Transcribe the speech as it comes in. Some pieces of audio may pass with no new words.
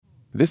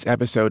This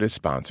episode is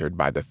sponsored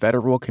by the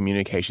Federal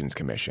Communications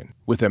Commission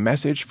with a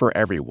message for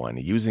everyone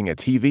using a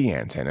TV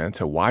antenna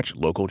to watch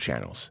local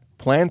channels.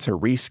 Plan to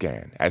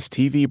rescan as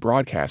TV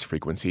broadcast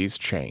frequencies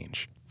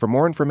change. For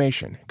more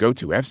information, go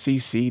to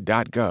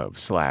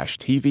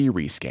fcc.gov/TV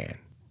rescan.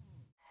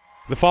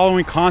 The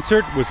following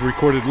concert was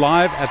recorded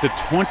live at the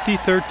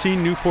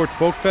 2013 Newport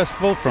Folk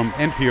Festival from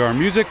NPR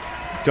Music,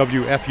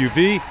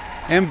 WFUV,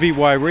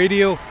 MVY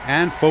Radio,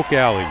 and Folk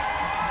Alley.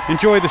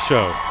 Enjoy the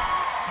show.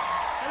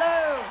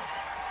 Hello.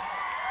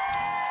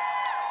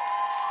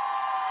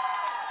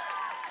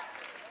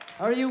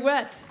 Are you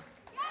wet?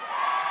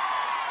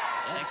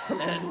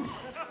 Excellent.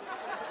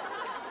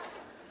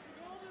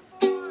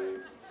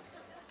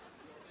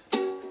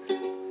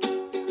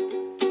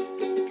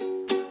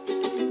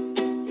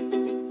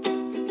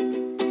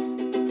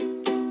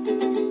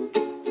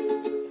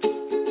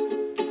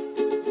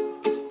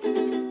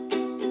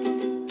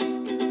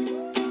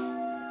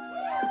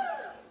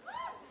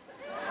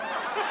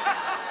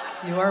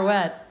 You are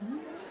wet.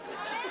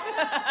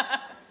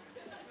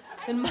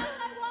 In my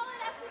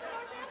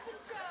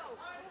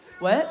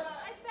what? I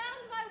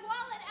found my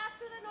wallet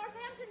after the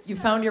Northampton show. You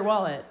found your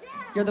wallet? Yeah.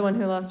 You're the one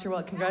who lost your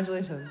wallet.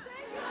 Congratulations.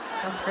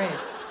 That's great.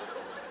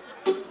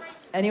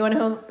 Anyone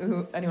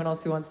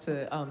else who wants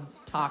to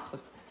talk,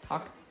 let's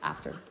talk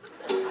after.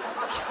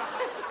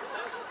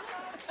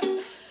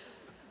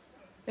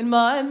 In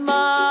my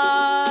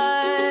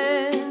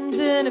mind,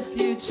 in a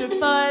future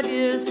 5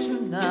 years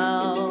from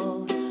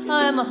now,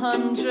 I'm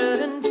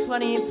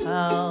 120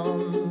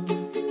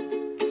 pounds,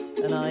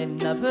 and I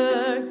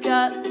never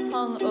get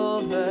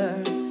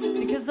hungover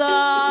because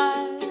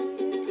I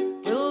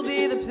will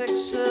be the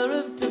picture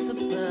of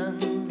discipline,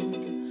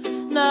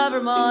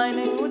 never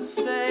minding what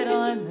state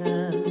I'm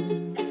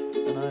in,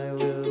 and I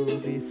will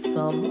be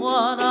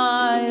someone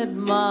I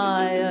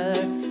admire.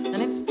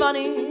 And it's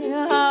funny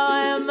how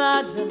I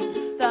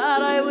imagined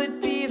that I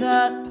would be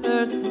that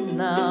person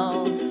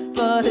now,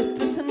 but it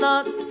does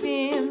not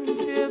seem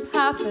to have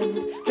happened.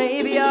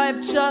 Maybe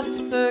I've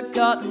just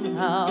forgotten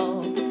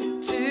how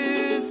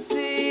to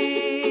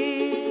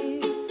see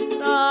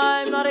that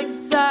I'm not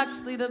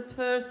exactly the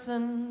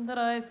person that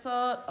I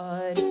thought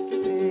I'd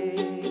be.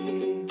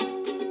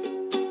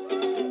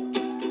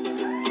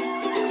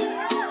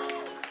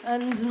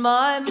 And in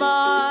my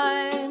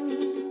mind,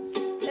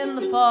 in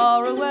the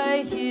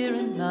faraway here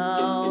and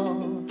now,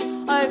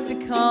 I've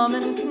become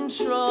in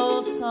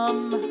control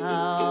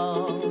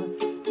somehow,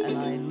 and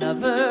I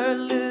never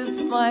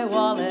lose my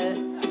wallet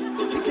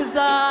because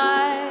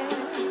I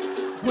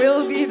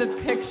will be the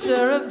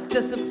picture of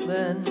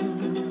discipline,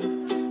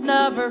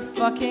 never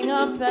fucking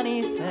up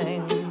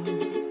anything,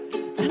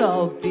 and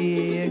I'll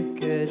be a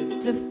good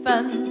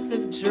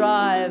defensive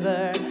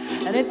driver.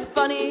 And it's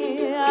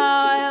funny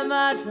how I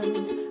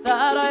imagined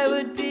that I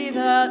would be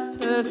that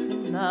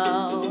person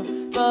now,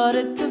 but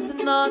it does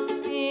not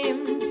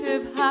seem to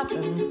have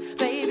happened.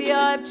 Maybe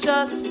I've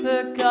just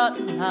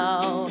forgotten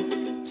how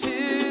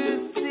to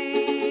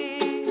see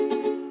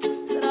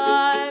that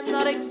I'm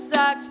not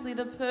exactly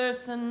the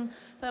person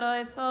that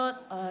I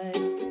thought I'd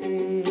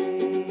be.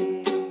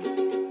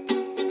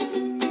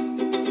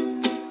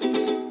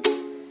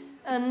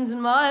 And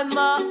in my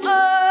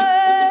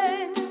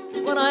mind,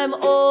 when I'm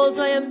old,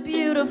 I am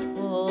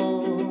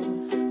beautiful,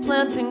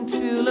 planting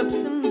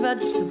tulips and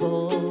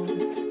vegetables,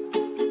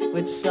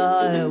 which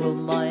I will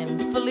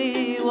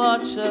mindfully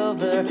watch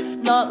over.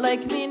 Not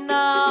like me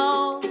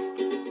now,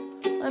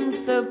 I'm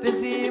so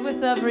busy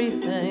with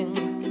everything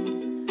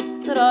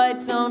that I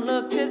don't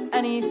look at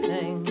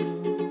anything,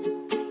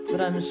 but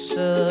I'm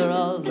sure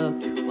I'll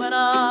look when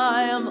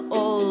I am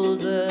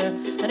older.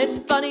 And it's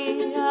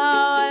funny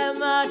how I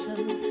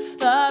imagined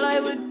that I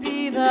would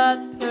be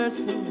that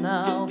person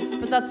now,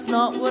 but that's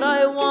not what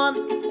I want.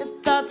 If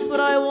that's what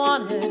I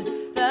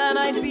wanted, then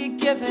I'd be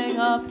giving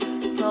up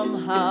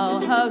somehow.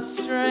 How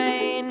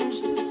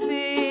strange to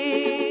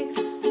see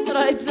that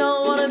I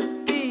don't want to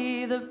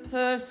be the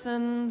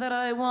person that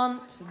I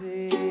want to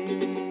be.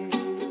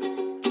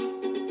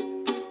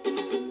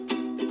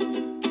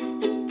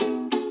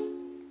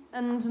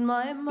 And in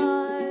my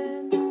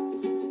mind,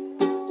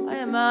 I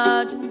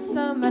imagine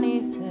so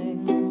many things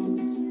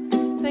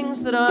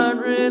that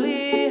aren't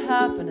really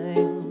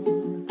happening.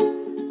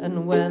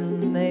 And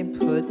when they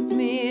put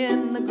me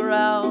in the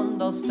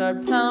ground, I'll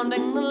start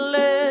pounding the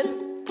lid,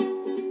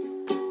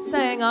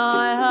 saying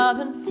I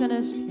haven't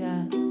finished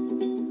yet.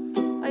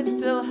 I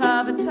still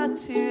have a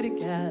tattoo to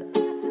get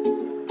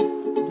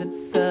that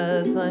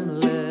says I'm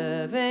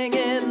living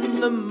in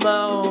the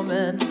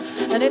moment.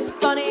 And it's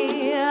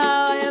funny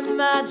how I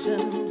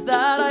imagined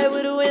that I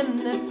would win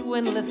this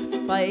winless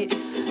fight,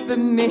 but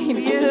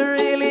maybe it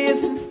really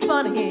isn't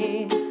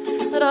funny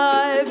that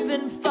I've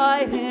been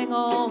fighting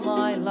all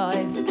my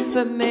life.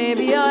 But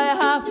maybe I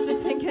have to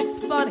think it's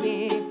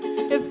funny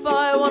if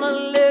I want to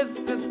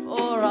live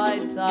before I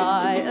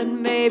die.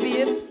 And maybe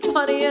it's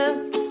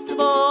funniest of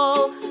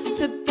all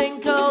to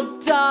think I'll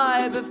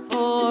die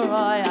before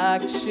I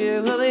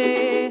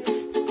actually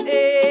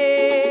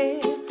see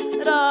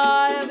that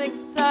I am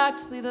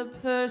exactly the the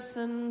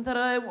person that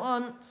I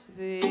want to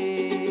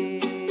be.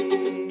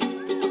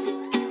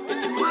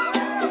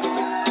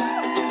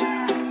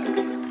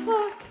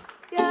 Fuck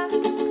yes.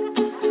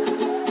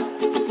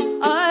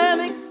 I am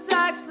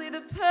exactly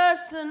the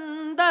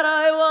person that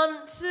I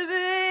want to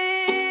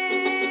be.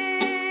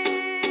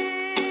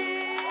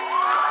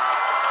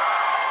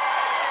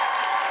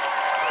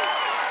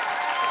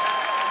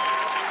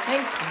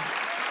 Thank you.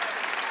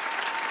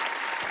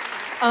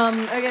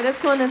 Okay,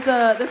 this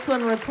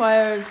one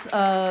requires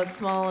a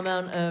small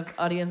amount of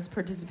audience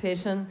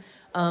participation.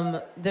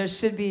 There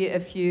should be a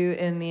few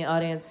in the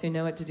audience who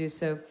know what to do,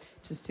 so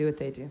just do what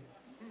they do.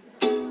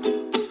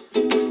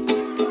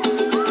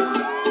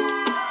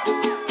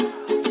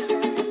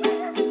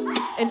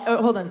 And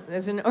hold on,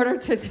 there's in order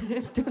to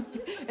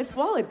it's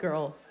Wallet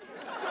Girl.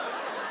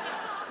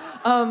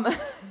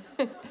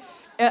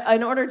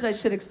 In order to, I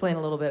should explain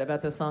a little bit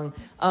about this song.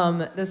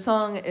 The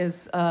song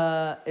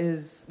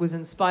was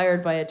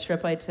inspired by a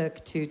trip I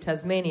took to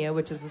Tasmania,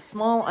 which is a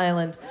small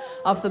island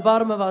off the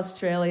bottom of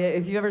Australia.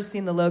 If you've ever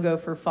seen the logo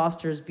for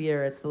Foster's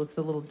Beer, it's the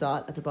little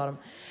dot at the bottom.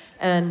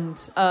 And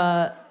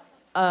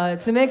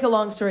to make a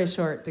long story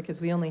short,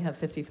 because we only have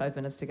 55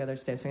 minutes together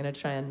today, so I'm going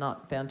to try and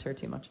not banter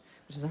too much,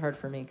 which is hard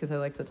for me because I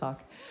like to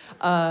talk.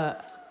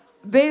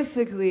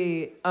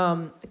 Basically,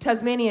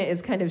 Tasmania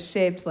is kind of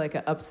shaped like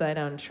an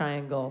upside-down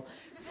triangle,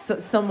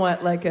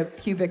 somewhat like a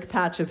pubic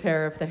patch of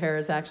hair if the hair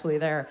is actually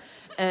there.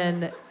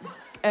 And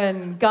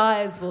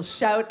guys will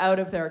shout out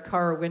of their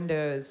car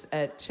windows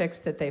at chicks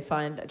that they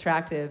find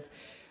attractive,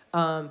 "Show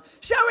us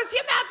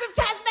your map of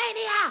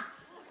Tasmania!"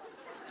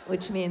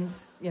 Which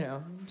means,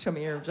 show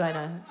me your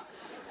vagina.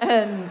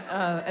 And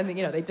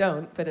they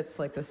don't, but it's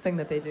like this thing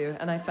that they do.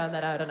 And I found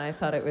that out, and I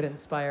thought it would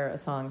inspire a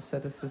song, so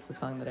this was the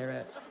song that I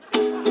wrote.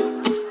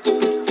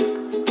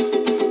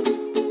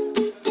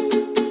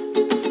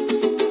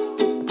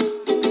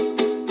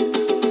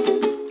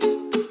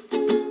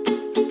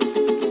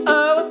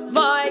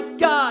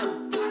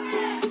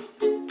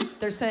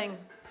 They're saying,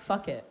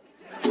 fuck it.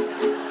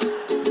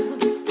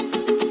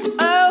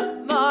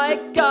 Oh my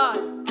God.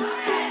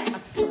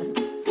 Excellent.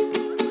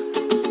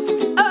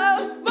 Oh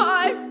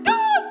my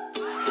God.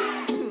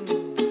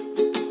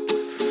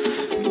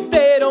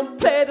 They don't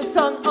play the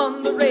song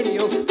on the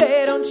radio.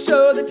 They don't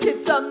show the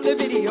tits on the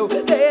video.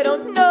 They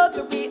don't know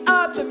that we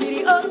are the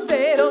media.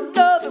 They don't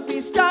know that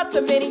we start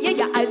the mania.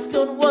 Your eyes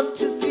don't want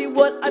to see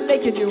what I'm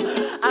making you.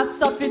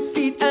 Ass off its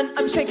seat and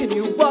I'm shaking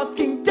you.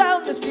 Walking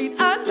down the street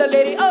and the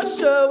lady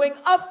showing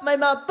off my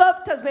map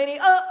of Tasmania.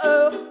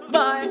 Oh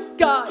my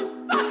God.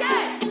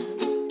 Okay.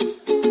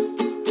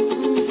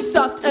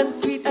 Soft and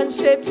sweet and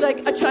shaped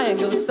like a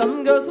triangle.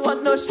 Some girls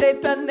want no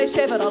shape and they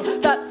shave it all.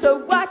 That's so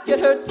whack it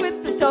hurts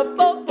with the stuff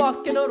of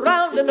walking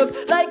around and look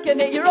like an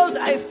 8-year-old.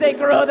 I say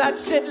grow that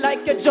shit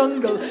like a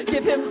jungle.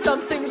 Give him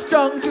something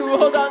strong to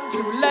hold on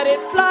to. Let it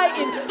fly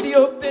in the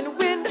open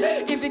wind.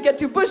 If you get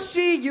too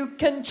bushy, you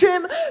can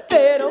trim.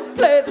 They don't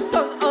play the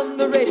song on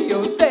the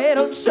radio. They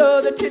don't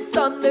show the tits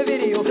on the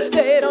video.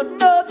 They don't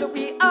know that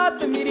we are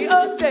the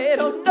media. They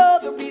don't know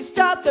that we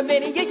start the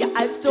mania. Your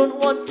eyes don't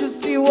want to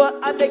see what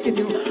I'm making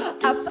you.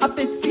 Ass up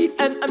its seat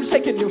and I'm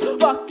shaking you.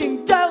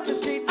 Walking down the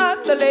street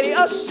and the lady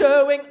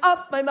showing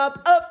off my map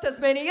of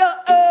Tasmania.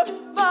 Oh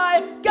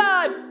my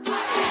God.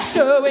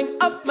 Showing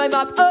off my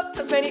map of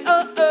Tasmania.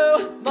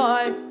 Oh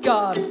my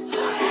God.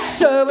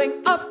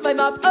 Showing off my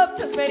map of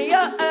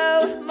Tasmania.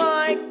 Oh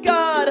my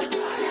God.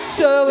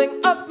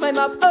 Showing off my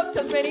map of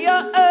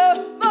Tasmania.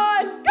 Oh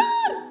my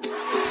God.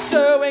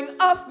 Showing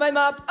off my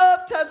map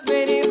of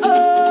Tasmania.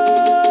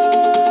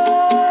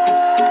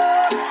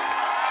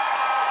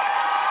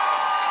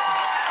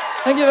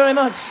 Thank you very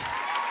much.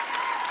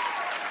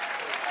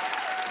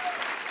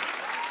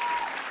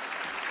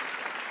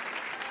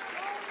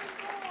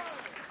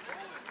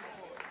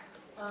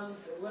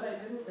 So what I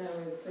didn't know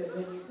is that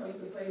when you come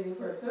to play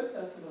Newport Folk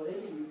Festival, they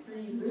give you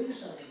free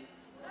moonshine.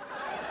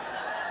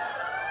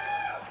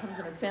 It comes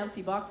in a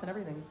fancy box and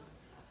everything.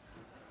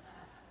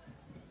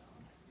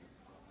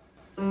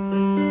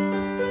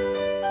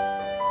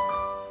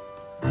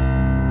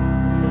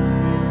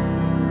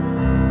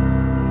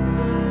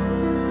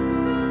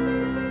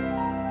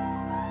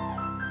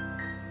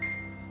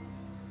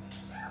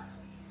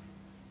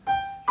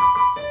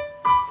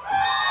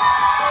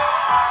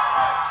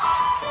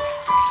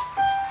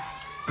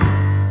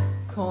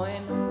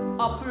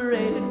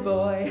 Coin-operated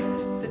boy,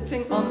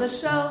 sitting on the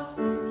shelf.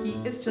 He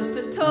is just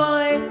a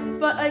toy,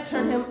 but I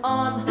turn him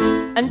on,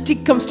 and he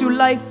comes to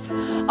life.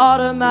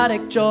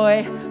 Automatic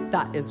joy.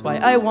 That is why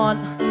I want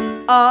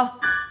a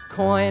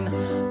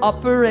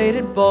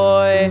coin-operated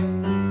boy.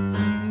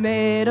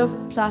 Made of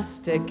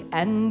plastic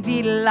and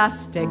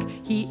elastic,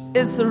 he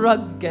is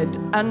rugged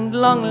and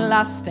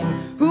long-lasting.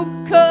 Who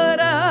could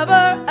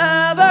ever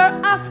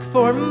ask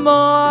for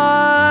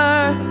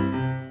more?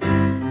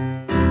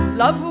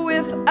 Love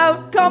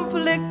without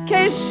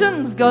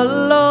complications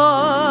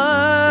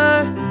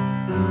galore.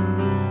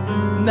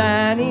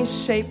 many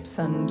shapes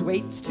and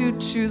weights to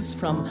choose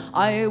from.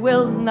 I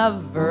will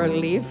never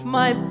leave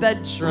my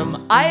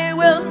bedroom. I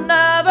will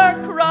never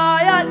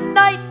cry at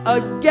night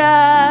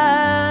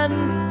again.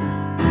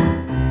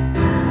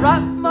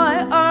 Wrap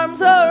my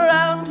arms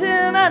around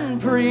him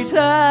and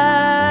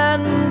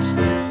pretend.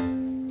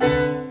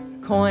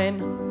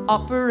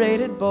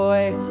 Coin-operated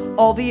boy,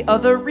 all the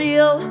other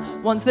real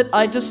ones that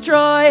I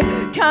destroy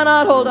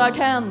cannot hold a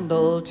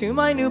candle to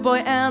my new boy,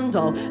 and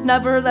I'll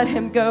never let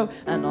him go,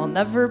 and I'll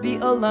never be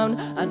alone,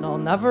 and I'll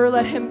never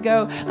let him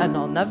go, and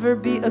I'll never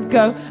be a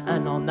go,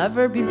 and I'll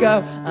never be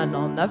go, and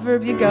I'll never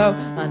be go,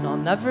 and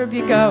I'll never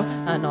be go,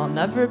 and I'll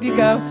never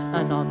be go,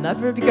 and I'll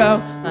never be go,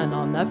 and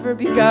I'll never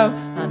be go,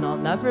 and I'll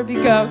never be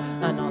go,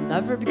 and I'll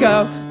never be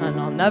go, and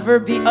I'll never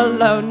be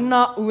alone,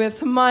 not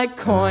with my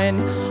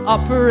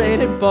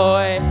coin-operated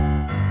boy.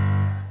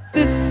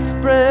 This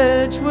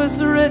bridge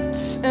was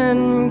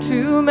written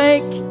to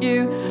make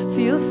you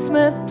feel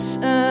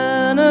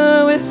smitten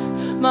with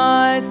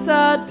my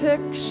sad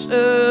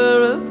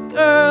picture of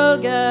girl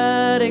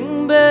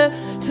getting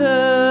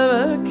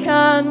bitter.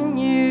 Can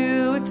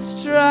you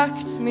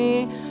extract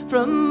me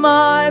from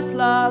my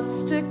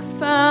plastic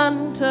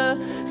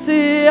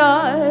fantasy?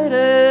 I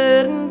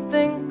didn't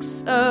think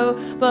so,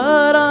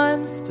 but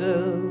I'm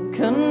still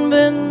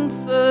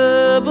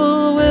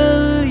convincible.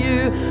 Will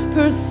you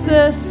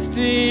persist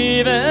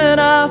even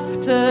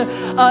after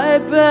I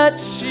bet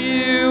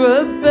you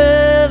 $1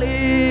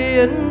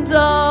 billion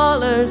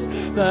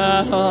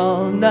that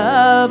I'll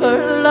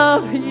never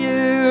love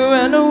you?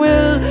 And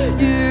will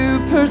you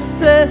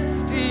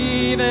persist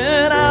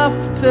even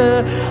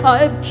after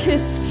I've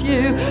kissed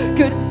you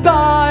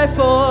goodbye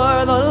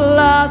for the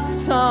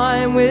last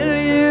time? Will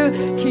you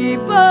keep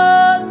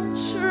on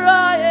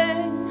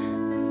trying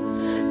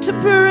to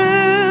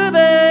prove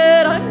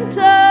it? I'm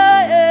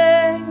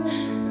dying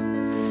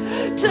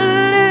to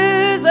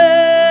lose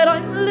it.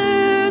 I'm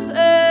losing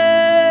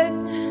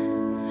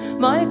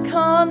my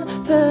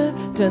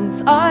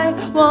confidence. I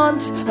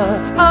want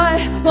her, I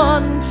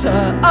want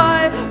her,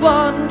 I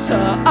want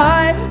her,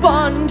 I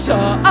want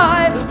her,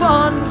 I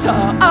want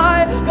her, I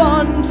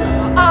want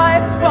her, I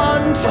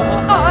want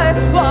her, I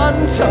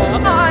want her,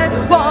 I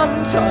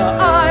want her,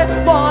 I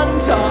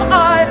want her,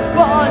 I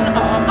want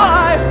her,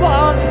 I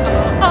want her,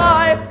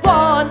 I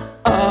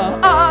want her,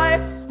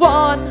 I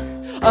want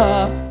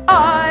her,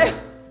 I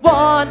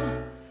want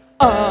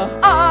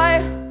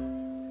I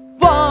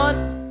want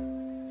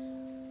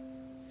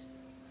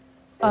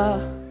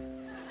a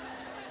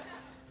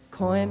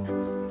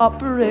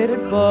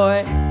coin-operated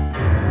boy.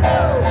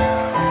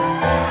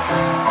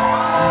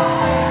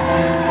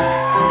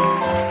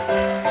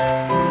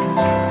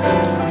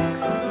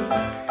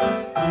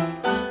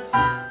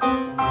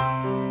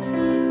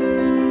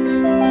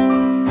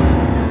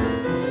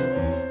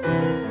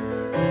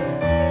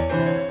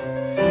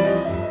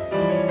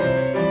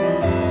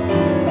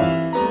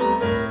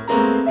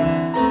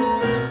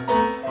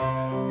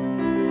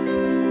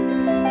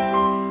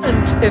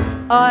 If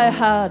I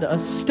had a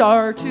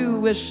star to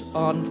wish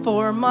on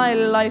for my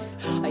life,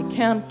 I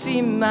can't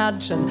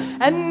imagine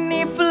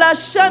any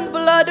flesh and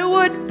blood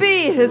would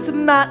be his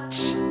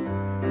match.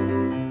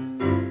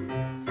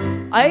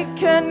 I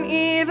can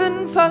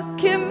even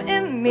fuck him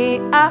in the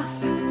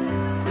ass.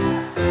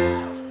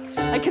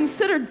 I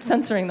considered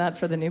censoring that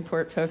for the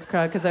Newport Folk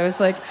crowd because I was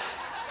like,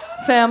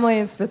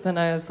 families, but then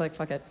I was like,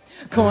 fuck it.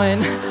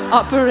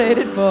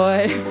 Coin-operated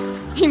boy.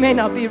 He may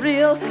not be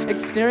real,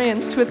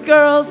 experienced with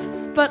girls,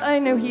 but I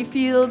know he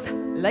feels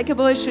like a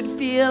boy should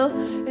feel.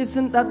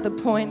 Isn't that the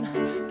point?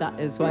 That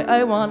is why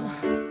I want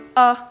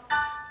a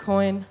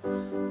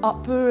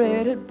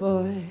coin-operated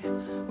boy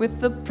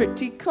with a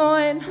pretty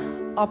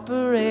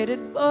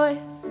coin-operated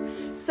voice,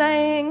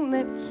 saying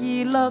that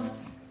he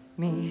loves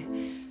me,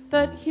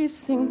 that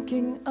he's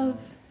thinking of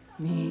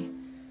me,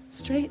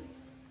 straight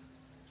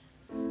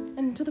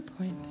and to the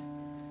point.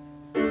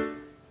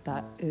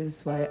 That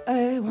is why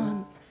I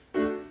want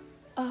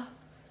a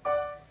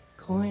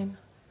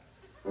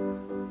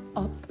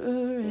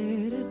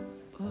coin-operated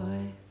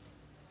boy.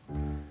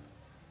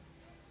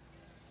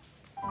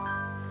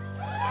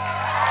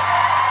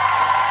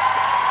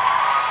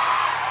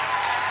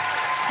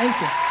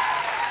 Thank you.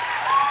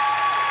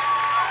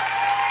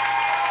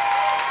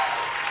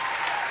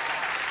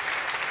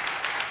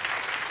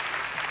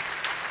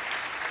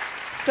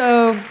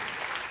 So,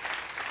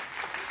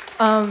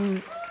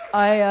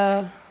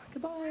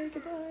 goodbye.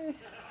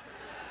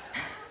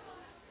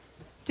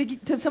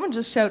 Did someone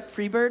just shout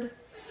Freebird?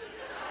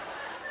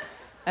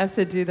 I have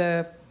to do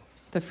the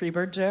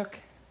Freebird joke.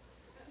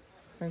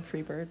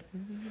 Freebird.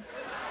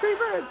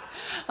 Freebird.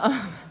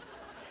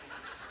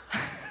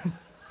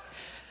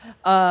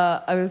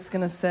 I was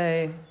gonna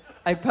say,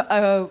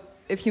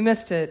 if you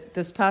missed it,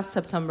 this past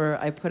September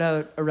I put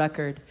out a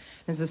record.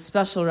 It's a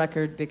special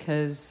record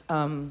because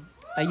I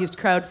used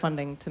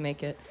crowdfunding to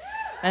make it,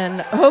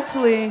 and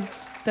hopefully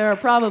there are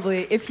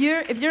probably if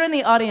you're in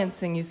the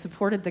audience and you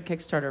supported the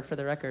Kickstarter for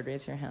the record,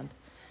 raise your hand.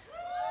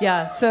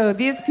 Yeah. So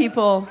these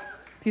people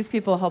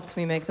helped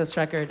me make this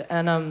record,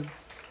 and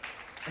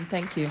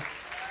thank you.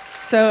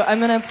 So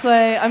I'm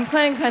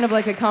playing kind of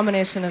like a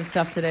combination of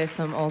stuff today,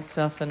 some old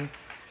stuff and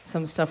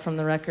some stuff from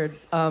the record.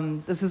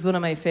 This is one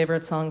of my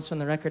favorite songs from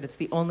the record. It's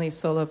the only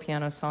solo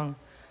piano song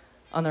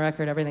on the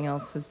record. Everything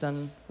else was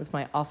done with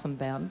my awesome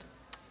band.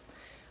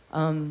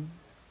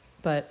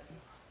 But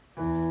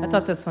I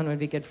thought this one would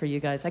be good for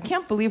you guys. I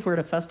can't believe we're at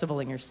a festival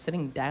and you're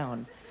sitting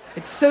down.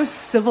 It's so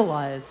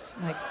civilized.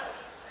 Like,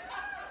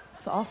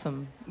 it's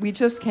awesome.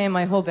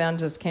 My whole band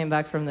just came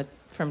back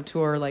from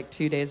tour like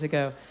 2 days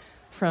ago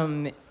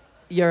from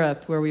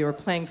Europe, where we were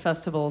playing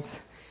festivals,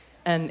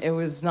 and it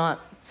was not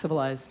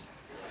civilized.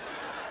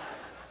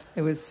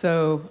 It was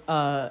so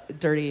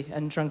dirty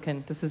and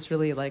drunken. This is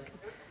really like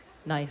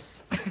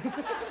nice.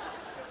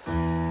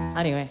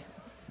 Anyway.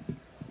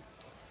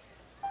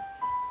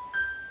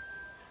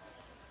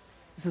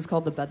 This is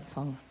called The Bed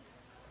Song.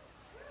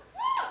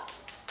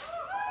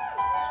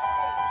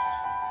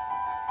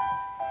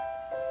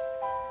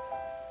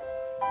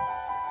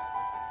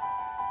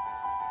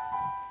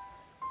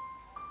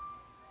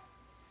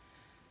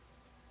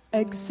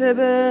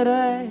 Exhibit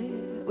A,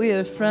 we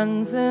are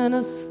friends in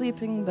a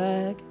sleeping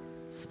bag,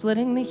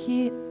 splitting the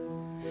heat.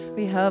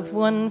 We have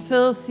one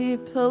filthy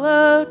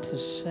pillow to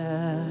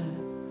share,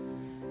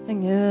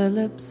 and your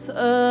lips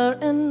are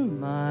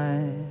in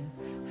my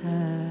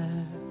hair.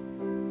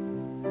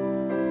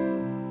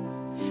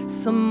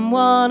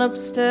 Someone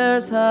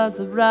upstairs has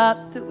a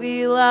rat that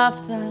we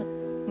laughed at,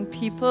 and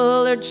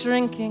people are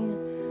drinking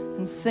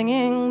and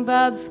singing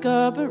Bad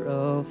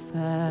Scarborough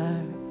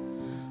Fair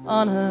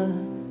on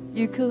a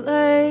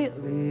ukulele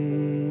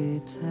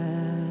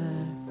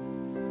tear.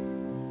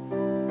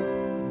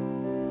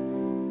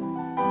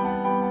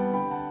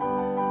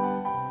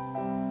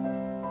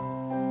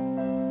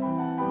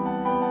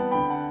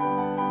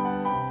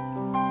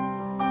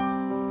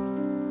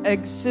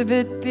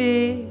 Exhibit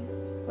B,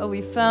 well,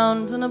 we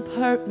found an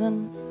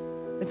apartment.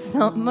 It's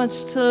not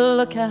much to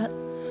look at,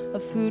 a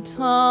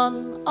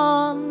futon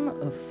on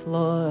a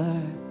floor,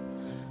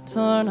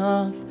 torn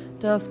off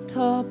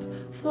desktop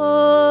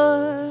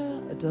for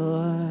a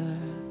door.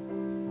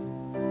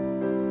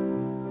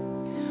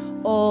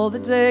 All the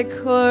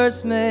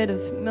decor's made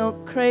of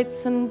milk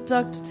crates and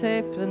duct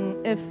tape,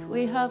 and if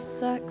we have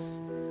sex,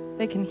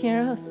 they can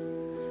hear us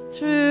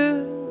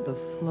through the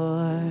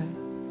floor.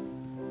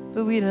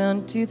 But we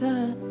don't do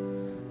that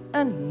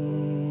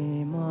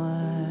anymore.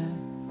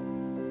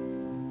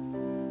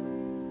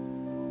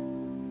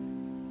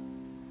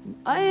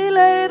 I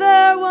lay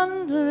there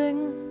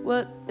wondering,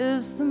 what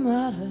is the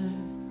matter?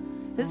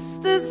 Is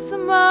this a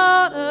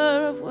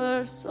matter of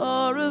worse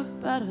or of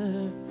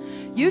better?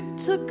 You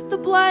took the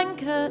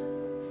blanket,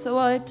 so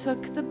I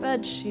took the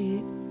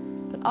bedsheet.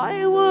 But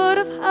I would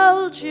have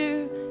held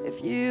you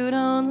if you'd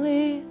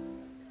only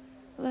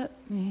let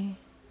me.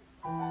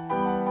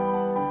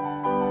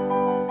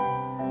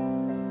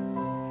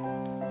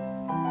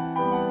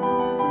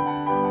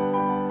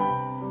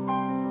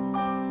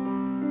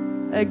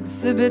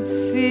 Exhibit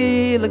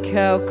C, look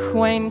how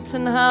quaint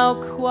and how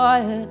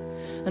quiet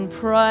and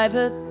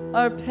private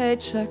our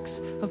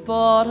paychecks have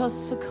bought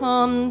us a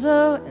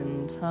condo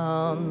in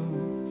town.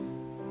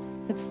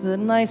 It's the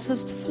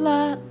nicest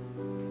flat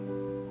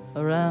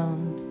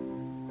around.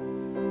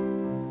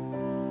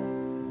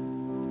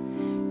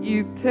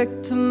 You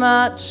picked a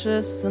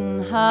mattress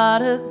and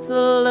had it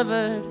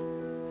delivered,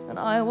 and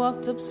I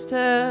walked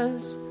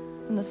upstairs,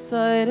 and the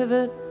sight of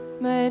it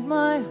made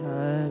my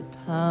heart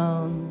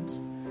pound.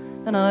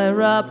 And I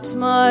wrapped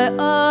my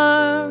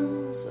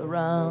arms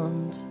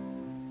around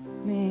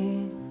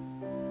me.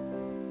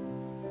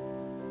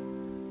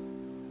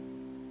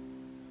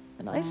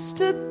 And I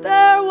stood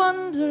there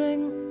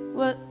wondering,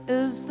 what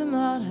is the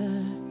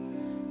matter?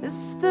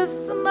 Is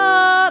this a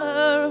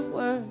matter of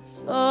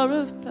worse or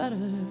of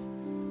better?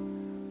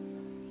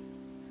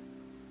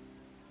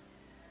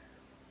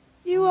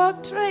 You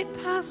walked right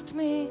past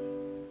me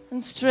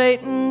and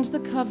straightened the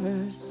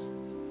covers.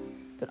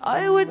 But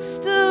I would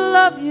still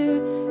love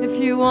you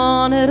if you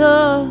wanted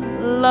a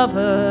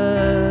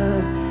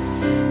lover.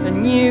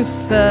 And you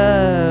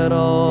said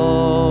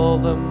all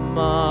the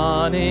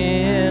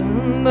money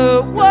in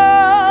the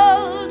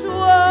world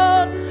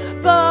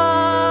won't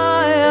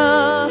buy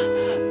a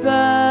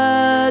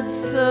bed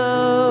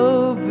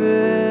so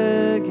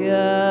big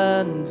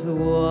and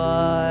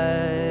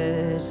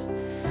wide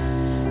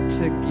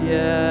to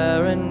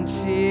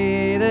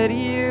guarantee that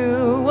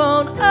you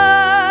won't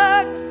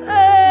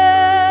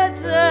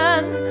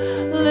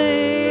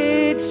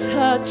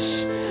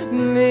touch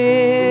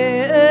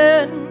me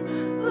in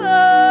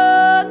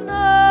the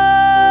night.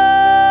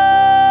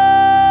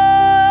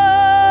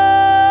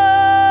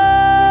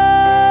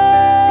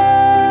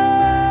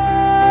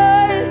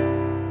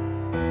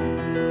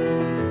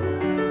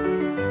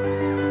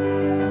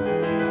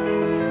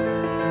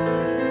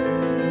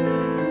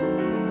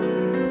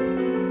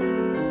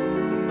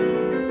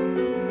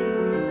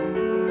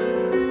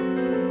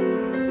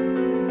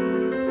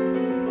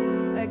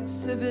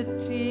 Exhibit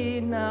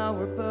D, now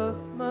we're both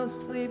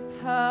mostly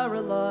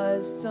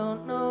paralyzed,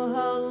 don't know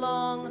how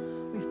long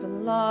we've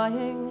been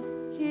lying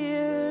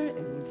here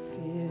in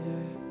fear.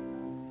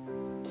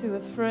 too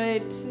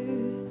afraid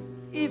to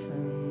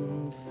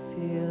even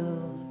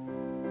feel.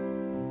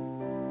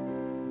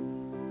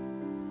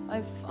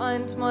 I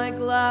find my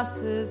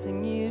glasses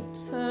and you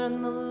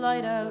turn the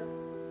light out,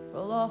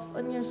 roll off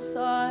on your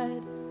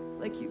side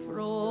like you've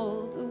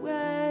rolled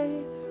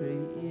away for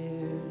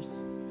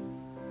years,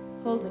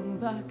 holding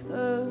back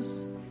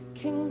those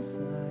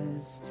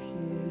king-size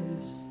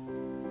tears.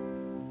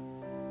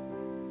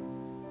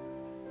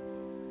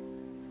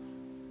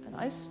 And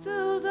I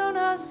still don't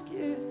ask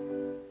you,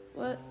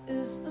 what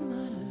is the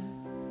matter?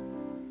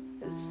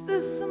 Is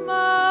this a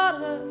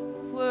matter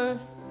of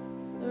worse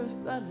or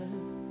of better?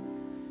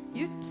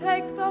 You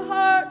take the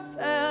heart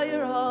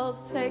failure, I'll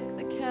take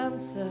the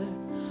cancer.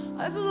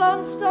 I've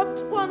long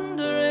stopped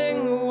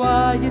wondering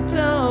why you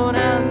don't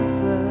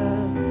answer.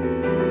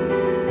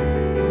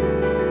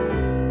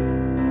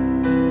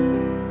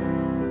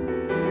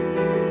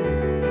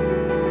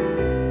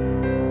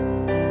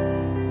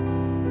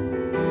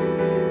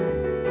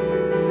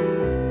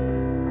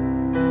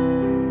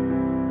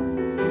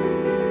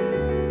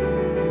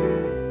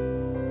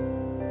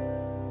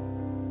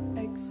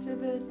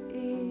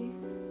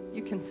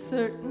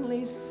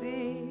 Certainly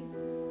see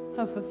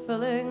how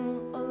fulfilling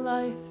a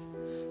life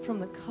from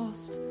the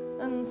cost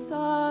and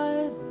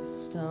size of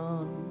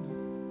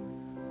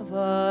stone of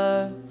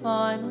our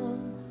final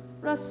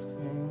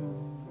resting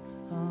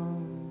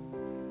home.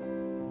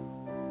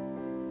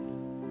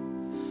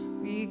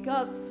 We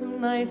got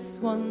some nice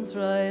ones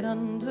right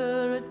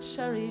under a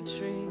cherry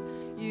tree,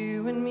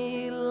 you and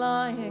me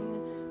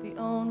lying the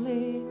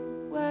only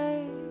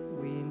way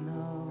we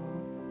know,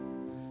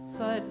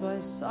 side by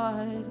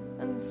side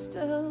and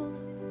still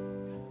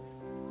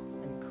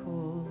and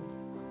cold.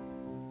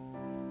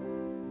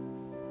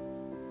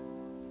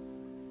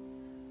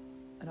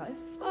 And I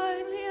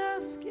finally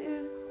ask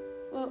you,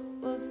 what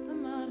was the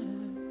matter?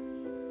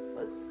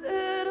 Was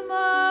it a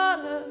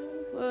matter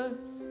of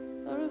worse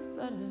or of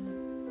better?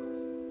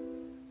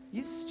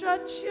 You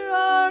stretch your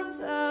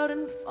arms out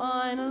and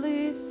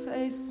finally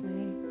face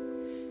me.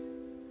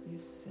 You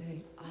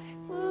say, I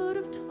would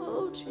have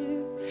told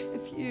you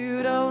if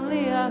you'd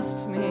only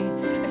asked me,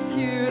 if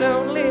you'd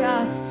only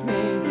asked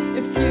me,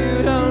 if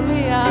you'd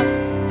only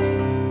asked me.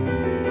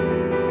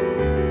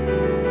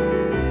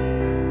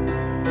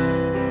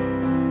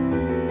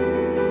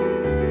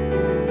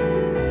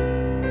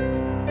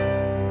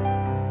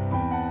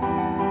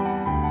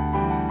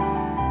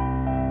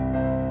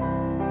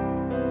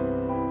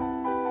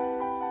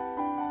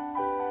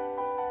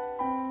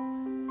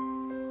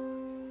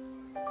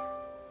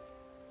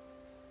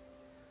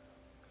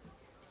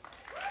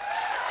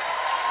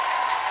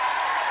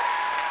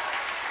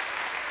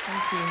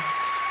 Thank you.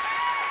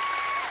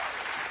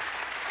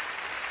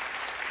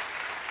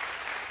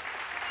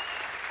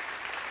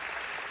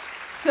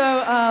 So,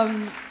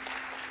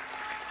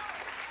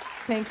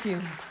 thank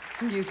you.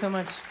 Thank you so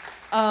much.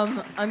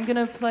 I'm going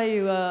to play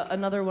you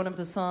another one of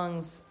the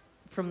songs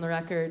from the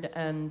record,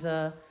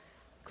 and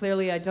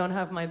clearly I don't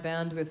have my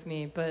band with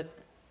me, but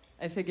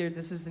I figured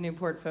this is the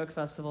Newport Folk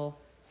Festival,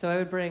 so I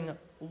would bring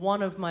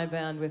one of my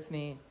band with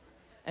me,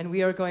 and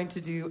we are going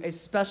to do a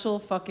special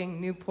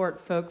fucking Newport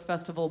Folk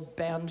Festival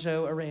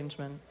banjo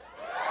arrangement.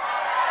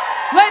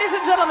 Ladies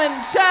and gentlemen,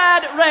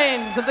 Chad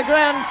Rains of the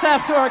Grand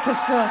Theft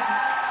Orchestra.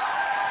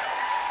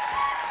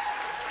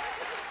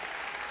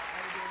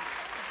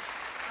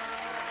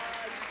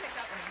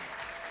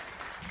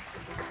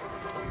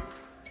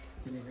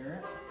 Can you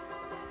hear it?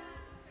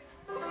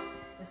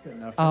 That's good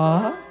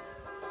enough.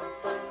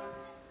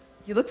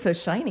 You look so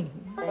shiny.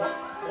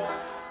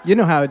 You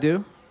know how I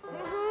do.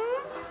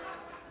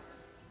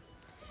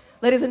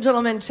 Ladies and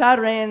gentlemen, Chad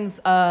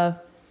Rains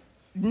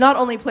not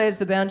only plays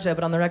the banjo,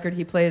 but on the record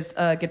he plays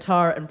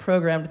guitar and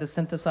programmed the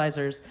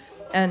synthesizers.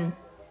 And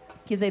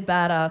he's a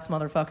badass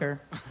motherfucker.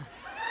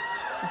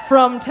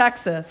 From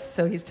Texas,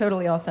 so he's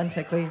totally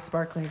authentically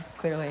sparkly,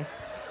 clearly.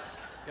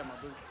 Got my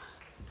boots.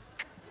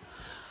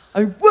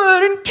 I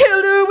wouldn't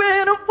kill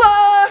her in a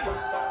war.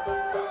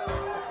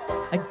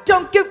 I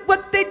don't get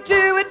what they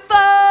do it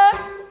for.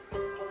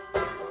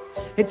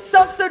 It's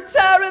all so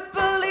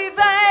terribly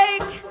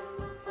vague.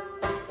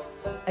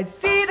 I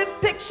see the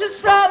pictures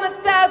from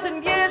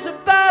 1,000 years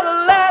of battle,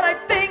 and I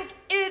think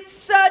it's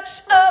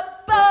such a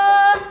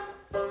bore.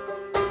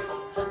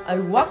 I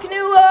walk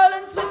New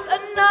Orleans with a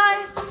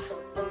knife,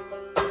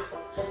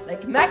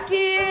 like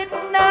Mackie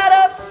hidden out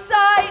of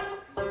sight.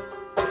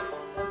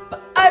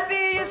 But I'd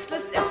be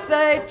useless if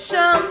they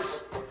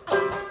jumped.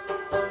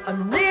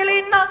 I'm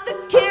really not the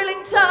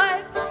killing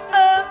type.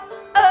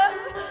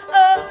 I'm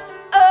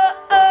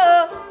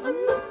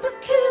not the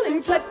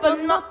killing type.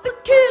 I'm not the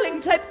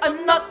killing type.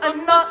 I'm not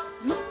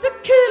the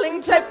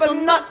killing type.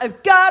 I'm not.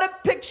 I've got a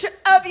picture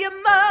of your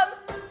mom.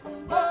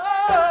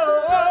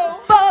 Whoa.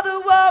 For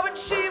the war when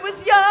she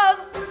was young.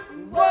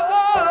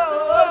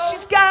 Whoa.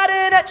 She's got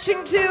an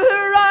etching to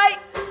her right.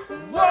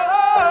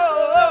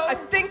 Whoa. I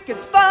think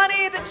it's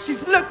funny that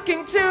she's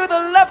looking to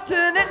the left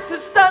and it's her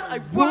son. I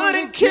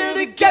wouldn't kill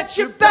to get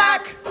you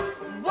back.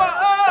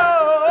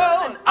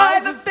 Whoa. And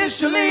I've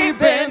officially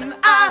been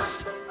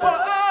asked.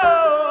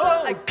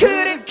 Whoa. I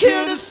couldn't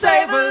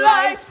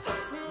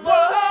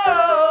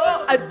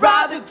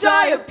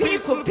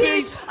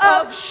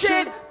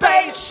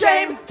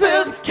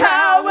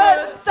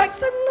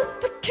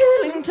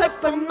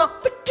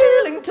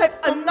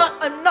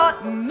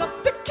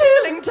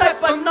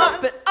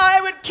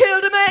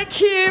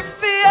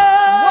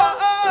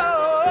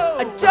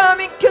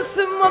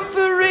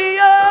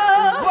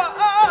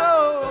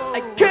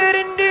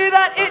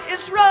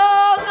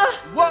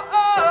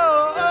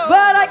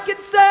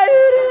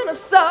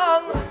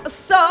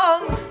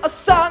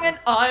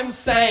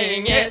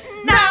saying it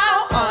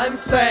now, I'm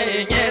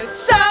saying it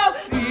so.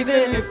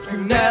 Even if you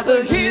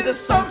never hear the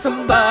song,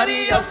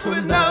 somebody else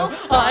would know.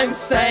 I'm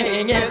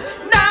saying it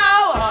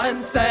now, I'm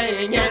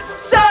saying it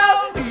so.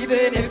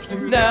 Even if you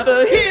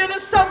never hear the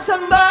song,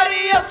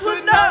 somebody else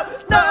would know.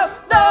 No,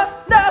 no,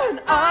 no. And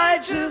I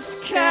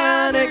just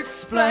can't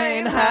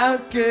explain how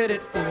good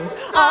it feels.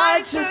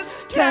 I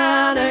just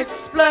can't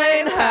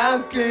explain how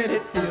good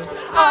it feels.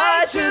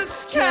 I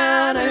just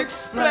can't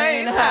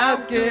explain how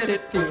good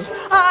it feels.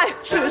 I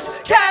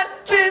just can't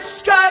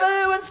describe.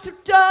 I once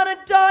stepped on a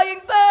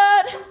dying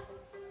bird.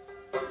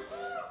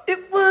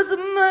 It was a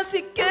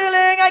mercy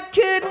killing. I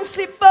couldn't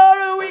sleep for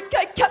a week.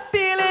 I kept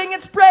feeling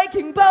its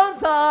breaking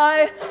bones.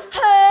 I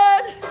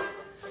heard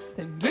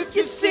that if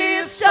you see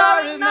a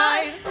star at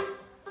night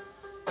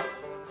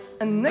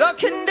and the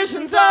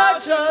conditions are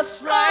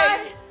just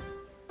right,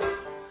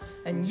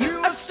 and you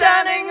are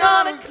standing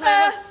on a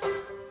cliff,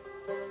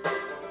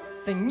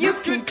 then you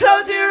can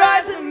close your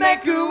eyes and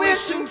make a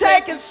wish and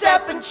take a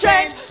step and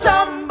change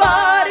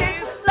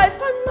somebody's life.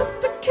 I'm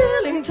not the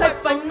killing type,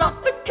 I'm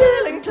not the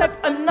killing type,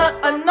 I'm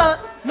not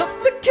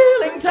the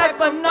killing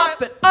type, I'm not,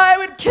 but I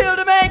would kill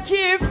to make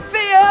you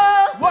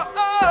feel.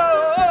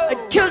 Whoa.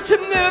 I'd kill to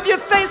move your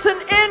face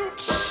an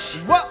inch.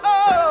 Whoa.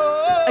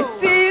 I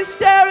see you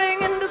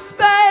staring into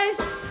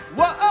space.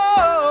 Whoa.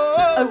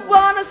 I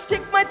wanna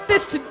stick my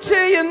fist into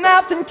your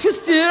mouth and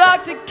twist your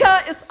Arctic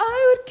cut. Yes,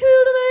 I would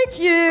kill to make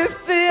you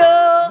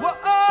feel.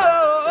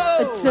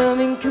 Whoa. A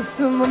charming kiss,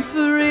 someone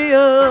for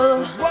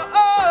real. Whoa.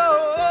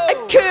 I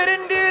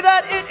couldn't do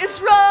that, it is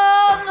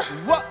wrong.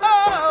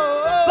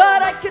 Whoa.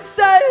 But I could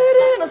say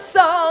it in a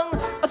song,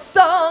 a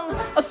song,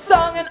 a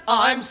song, and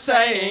I'm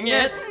saying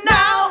it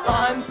now,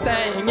 I'm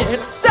saying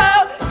it so.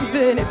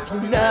 Even if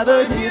you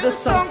never hear the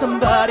song,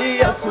 somebody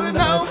else will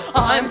know.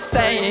 I'm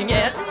saying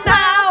it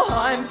now,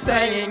 I'm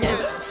saying it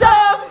so.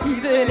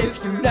 Even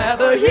if you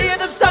never hear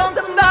the song,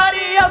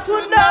 somebody else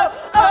will know.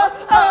 Oh,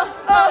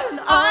 oh, oh, and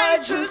I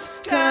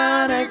just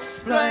can't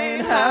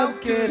explain how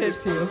good it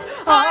feels.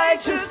 I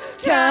just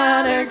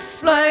can't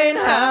explain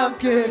how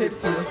good it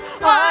feels.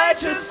 I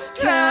just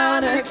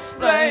can't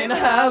explain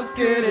how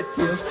good it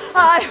feels.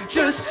 I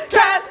just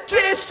can't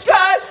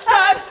describe.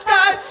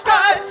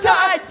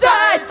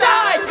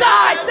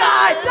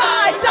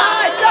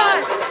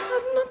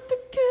 I'm not the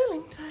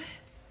killing type.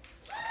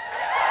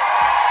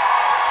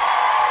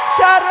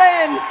 Chad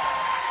Rains.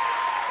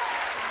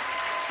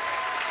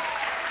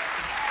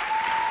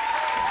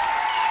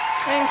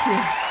 Thank you.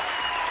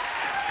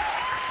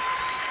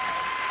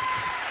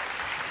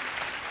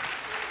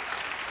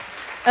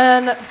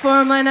 And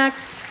for my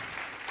next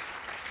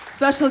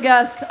special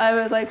guest, I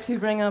would like to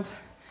bring up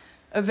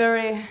a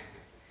very,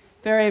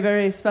 very,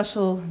 very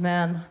special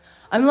man.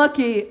 I'm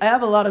lucky, I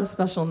have a lot of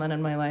special men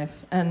in my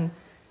life, and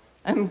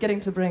I'm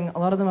getting to bring a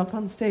lot of them up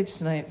on stage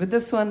tonight, but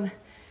this one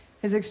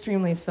is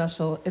extremely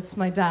special. It's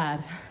my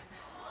dad.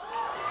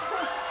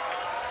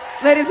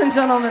 Ladies and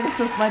gentlemen, this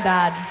is my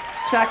dad,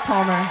 Jack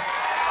Palmer.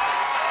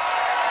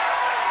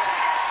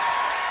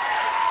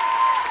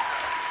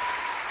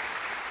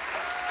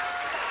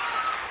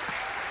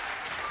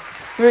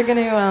 We're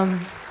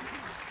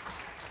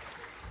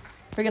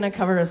gonna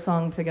cover a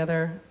song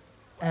together,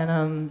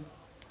 and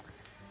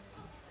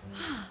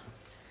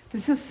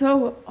this is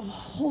so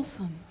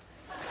wholesome.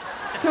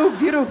 It's so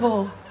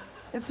beautiful.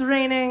 It's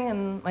raining,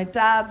 and my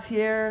dad's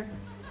here,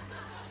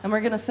 and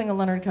we're gonna sing a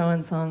Leonard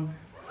Cohen song.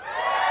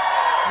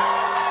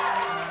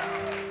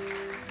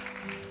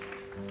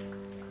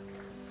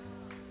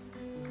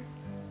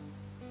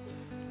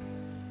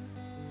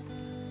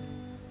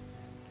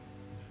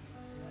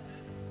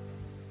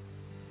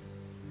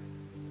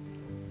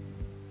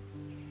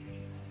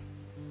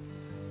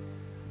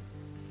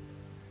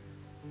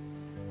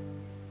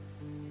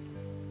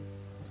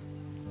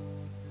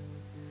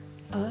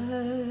 I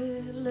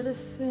lit a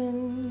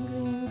thin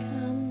green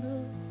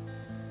candle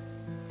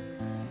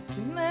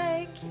to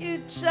make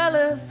you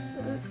jealous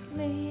of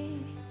me,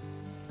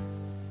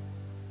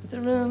 but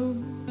the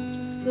room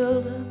just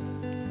filled up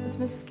with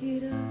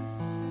mosquitoes.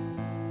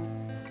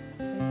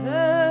 I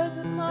heard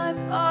that my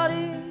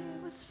body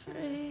was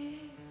free.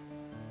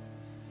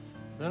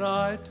 Then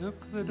I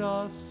took the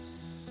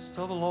dust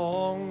of a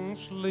long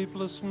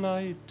sleepless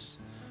night,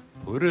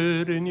 put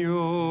it in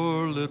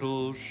your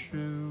little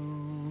shoe.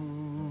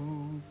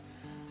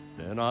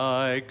 Then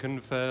I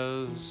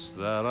confess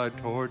that I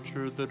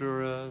tortured the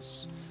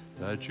dress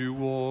that you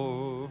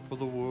wore for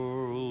the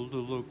world to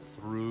look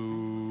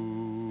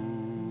through.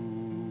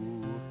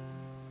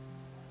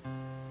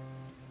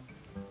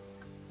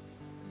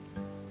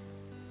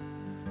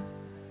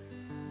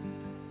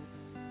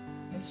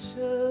 I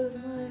showed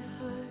my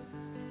heart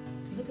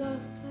to the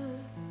doctor.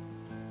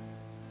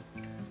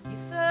 He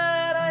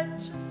said I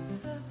just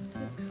have to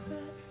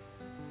quit.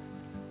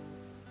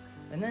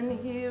 And then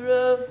he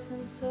wrote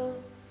himself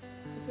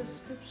a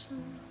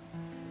prescription,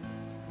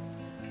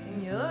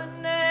 and your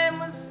name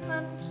was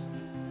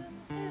mentioned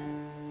in it.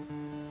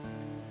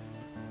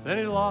 Then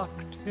he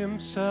locked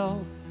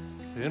himself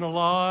in a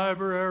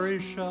library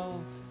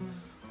shelf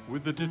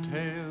with the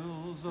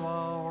details of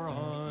our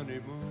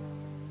honeymoon.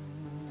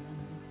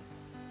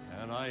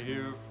 And I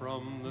hear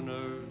from the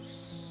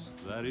nurse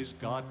that he's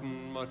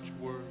gotten much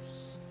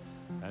worse,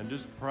 and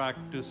his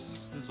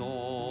practice is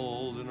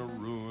all in a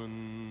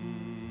ruin.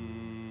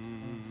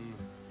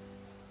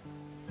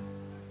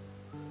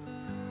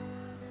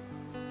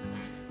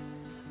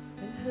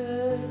 I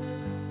heard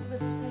of a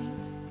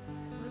saint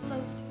who had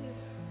loved you,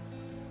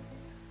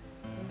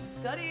 so he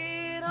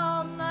studied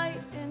all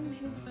night in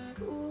his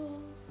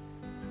school.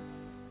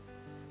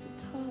 He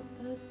taught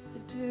that the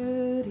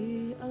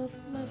duty of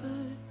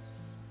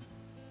lovers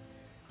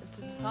is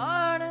to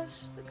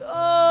tarnish the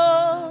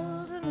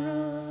golden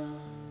rule.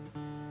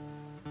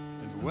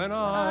 And when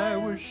I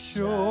was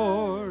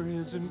sure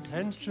his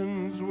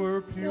intentions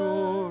were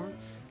pure,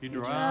 he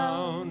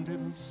drowned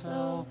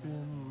himself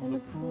in the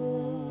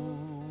pool.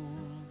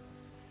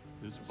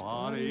 His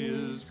body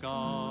is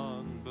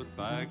gone, but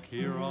back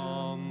here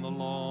on the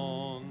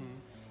lawn,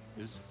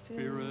 his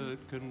spirit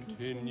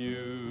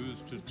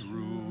continues to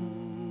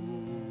drool.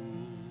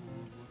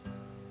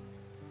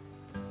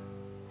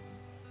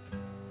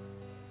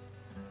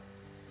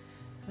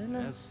 An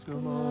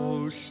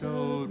Eskimo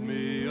showed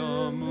me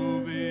a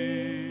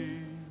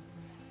movie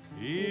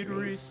he'd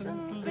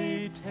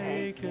recently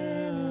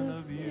taken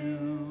of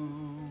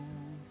you.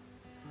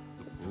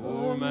 The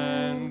poor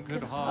man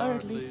could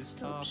hardly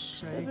stop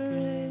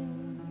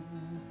shaking.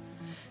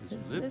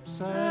 His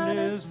lips and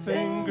his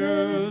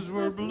fingers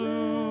were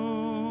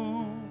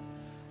blue.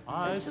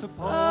 I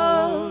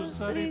suppose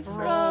that he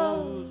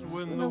froze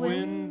when the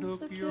wind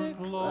took your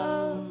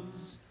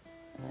clothes.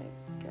 I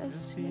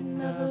guess he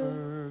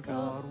never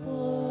got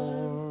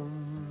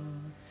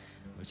warm.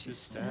 But you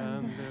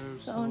stand there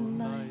so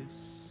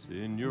nice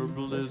in your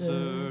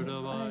blizzard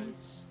of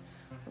ice.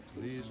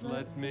 Please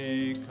let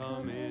me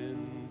come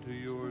into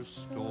your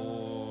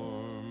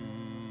storm.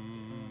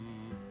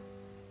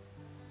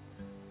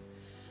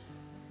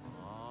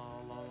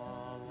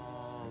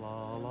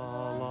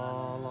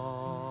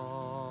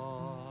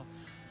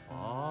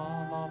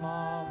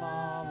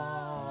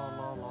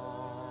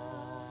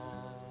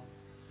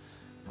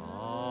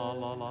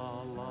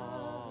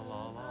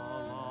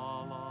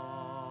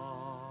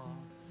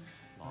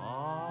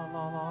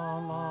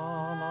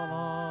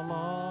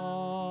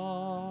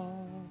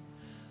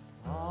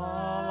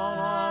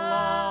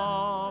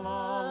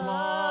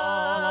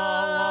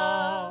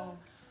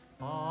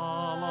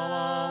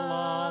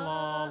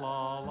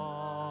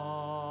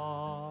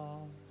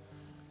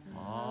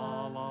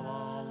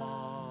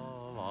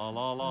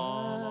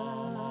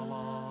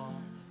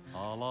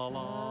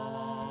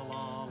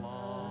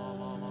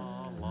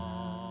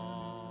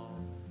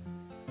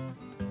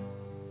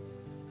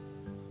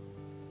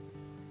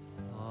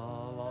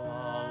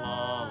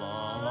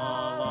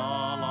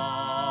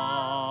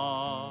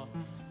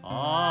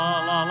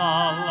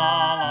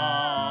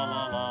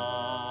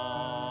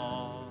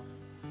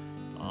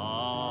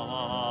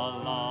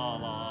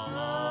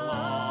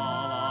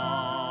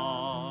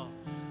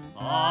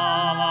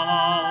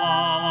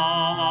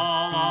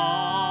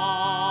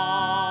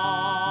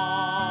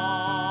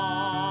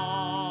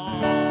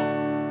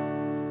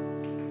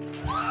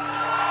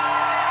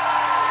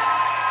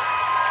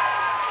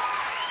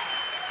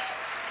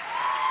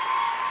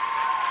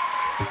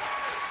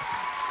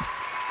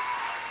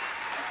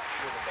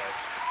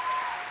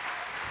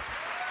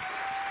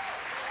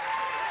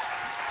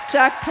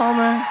 Jack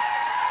Palmer.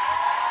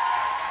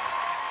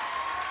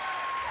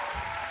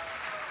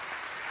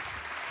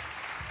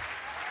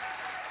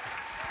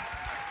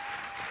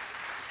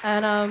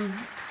 And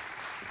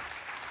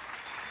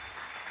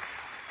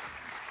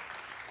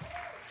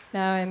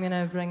now I'm going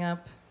to bring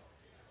up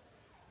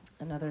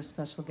another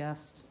special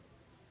guest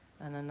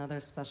and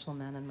another special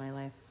man in my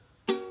life.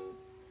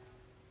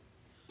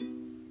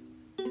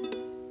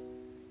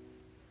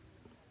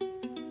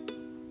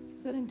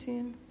 Is that in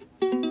tune?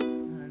 I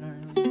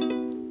don't know.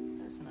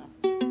 Close enough.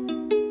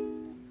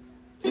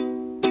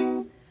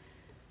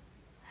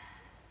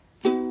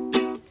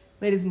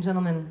 Ladies and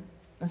gentlemen,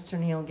 Mr.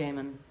 Neil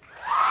Gaiman.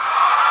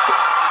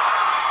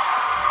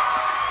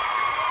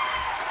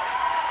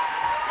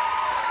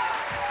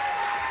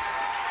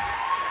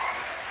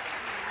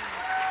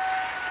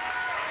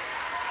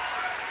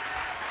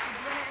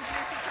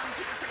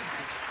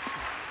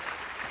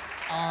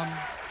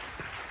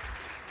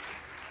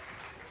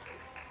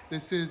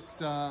 This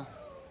is an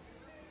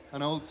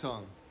old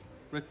song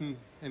written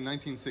in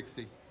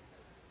 1960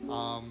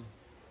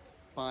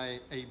 by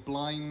a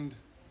blind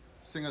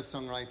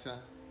singer-songwriter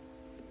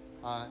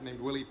named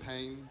Willie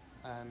Payne,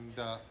 and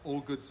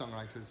all good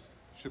songwriters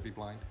should be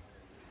blind.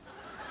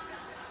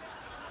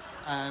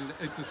 And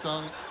it's a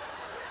song,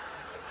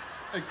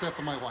 except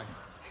for my wife.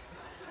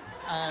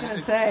 And I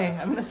was going to say,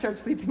 I'm going to start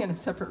sleeping in a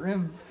separate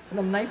room with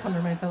a knife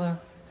under my pillow.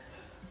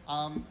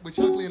 Which,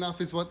 oddly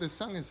enough, is what this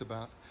song is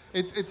about.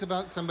 It's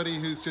about somebody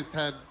who's just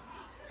had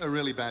a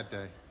really bad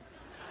day.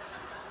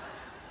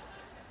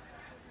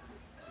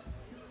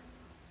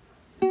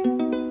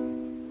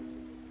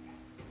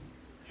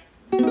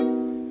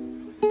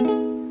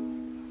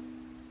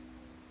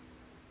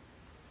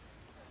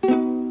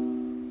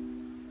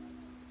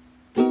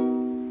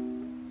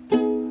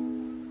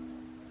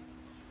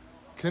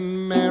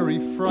 Can Mary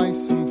fry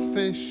some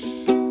fish,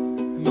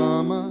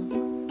 Mama?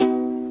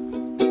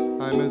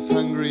 I'm as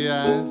hungry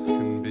as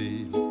can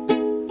be.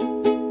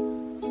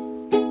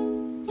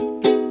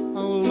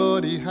 Oh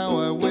Lordy, how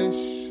I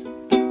wish,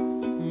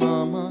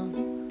 Mama,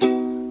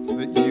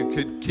 that you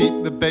could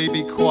keep the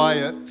baby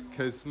quiet,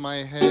 'cause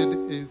my head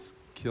is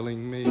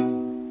killing me.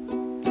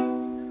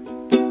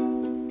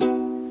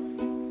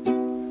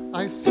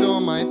 I saw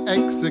my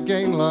ex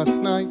again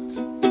last night,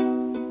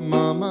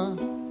 Mama.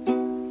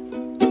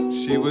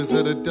 She was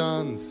at a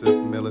dance at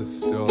Miller's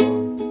store.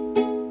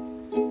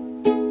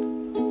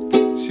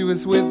 She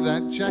was with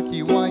that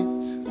Jackie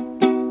White,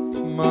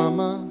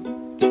 Mama.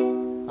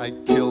 I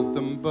killed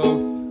them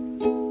both,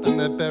 and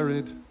they're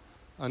buried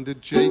under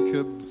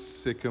Jacob's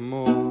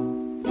sycamore.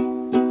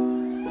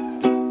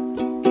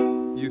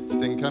 You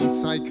think I'm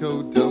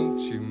psycho, don't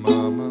you,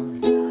 Mama?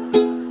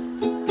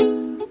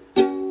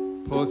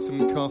 Pour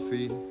some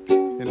coffee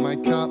in my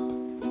cup.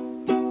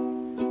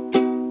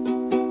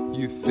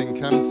 You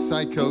think I'm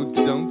psycho,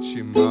 don't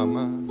you,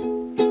 Mama?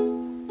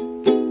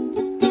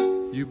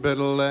 You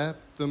better let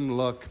them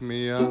lock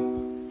me up.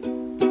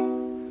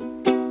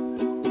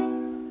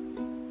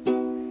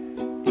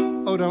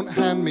 Oh, don't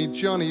hand me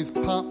Johnny's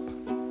pup,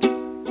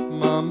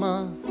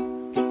 Mama.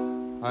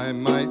 I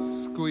might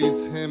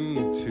squeeze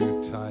him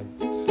too tight.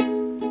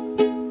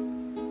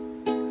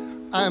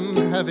 I'm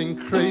having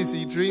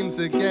crazy dreams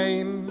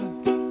again,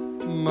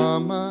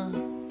 Mama.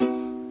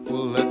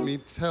 Well, let me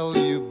tell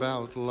you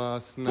about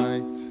last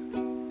night.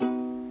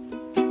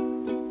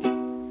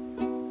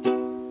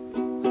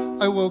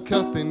 I woke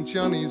up in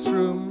Johnny's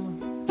room,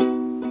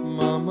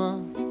 Mama,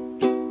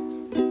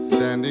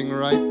 standing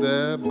right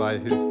there by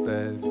his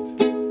bed,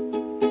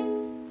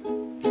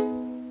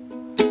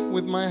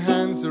 with my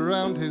hands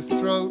around his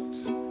throat,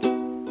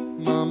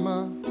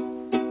 Mama,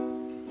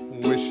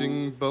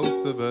 wishing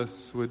both of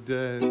us were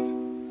dead.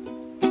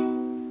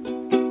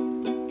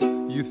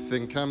 You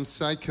think I'm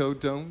psycho,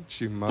 don't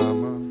you,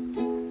 Mama?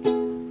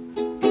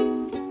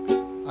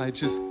 I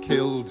just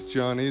killed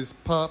Johnny's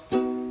pup.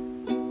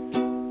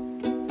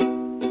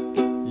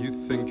 You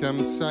think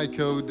I'm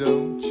psycho,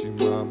 don't you,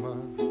 Mama?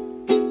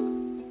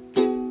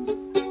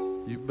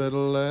 You better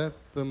let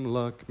them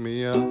lock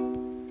me up.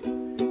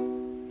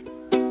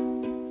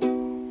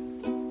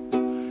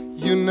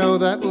 You know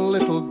that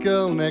little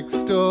girl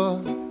next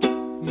door,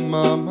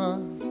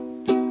 Mama?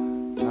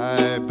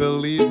 I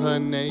believe her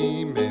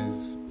name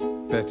is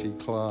Betty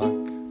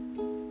Clark.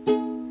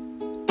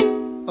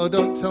 Oh,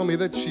 don't tell me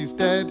that she's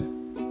dead,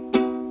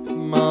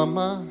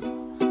 Mama,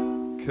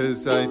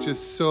 'cause I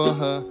just saw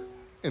her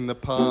in the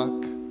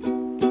park.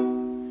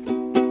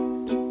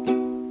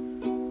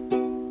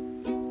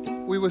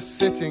 We were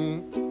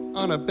sitting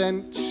on a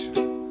bench,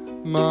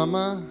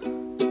 Mama,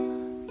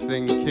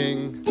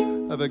 thinking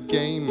of a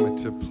game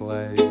to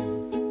play.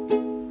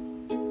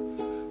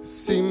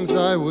 Seems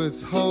I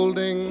was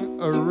holding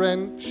a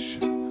wrench,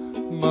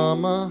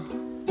 Mama,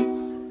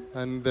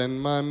 and then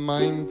my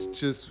mind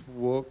just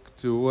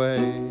walked away.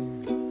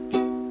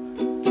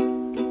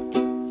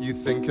 You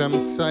think I'm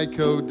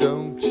psycho,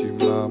 don't you,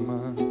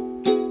 Mama?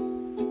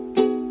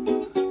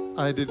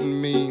 I didn't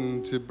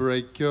mean to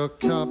break your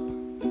cup.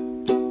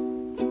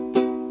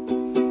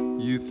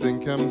 You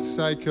think I'm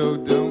psycho,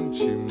 don't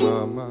you,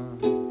 Mama?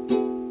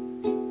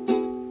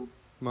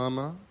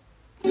 Mama,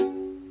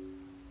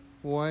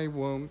 why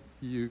won't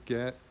you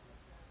get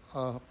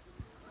up?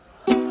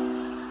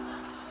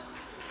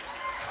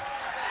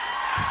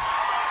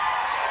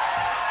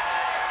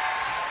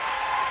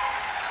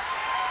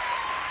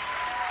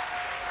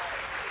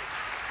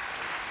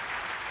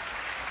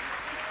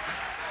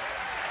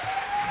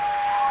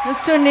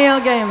 Mr. Neil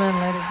Gaiman,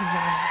 ladies and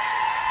gentlemen.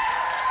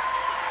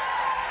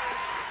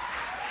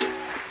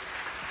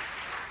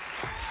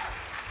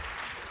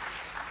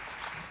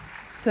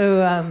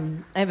 So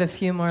I have a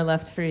few more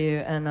left for you,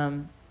 and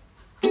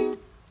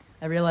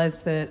I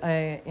realized that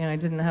I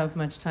didn't have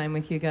much time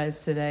with you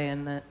guys today,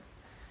 and that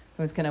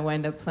I was going to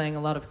wind up playing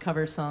a lot of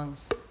cover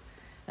songs.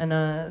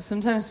 And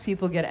sometimes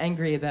people get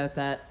angry about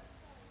that,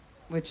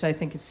 which I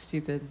think is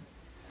stupid.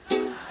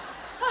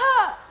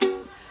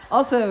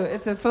 Also,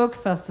 it's a folk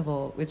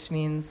festival, which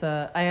means,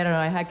 I don't know,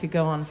 I could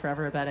go on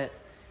forever about it.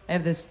 I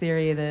have this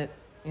theory that,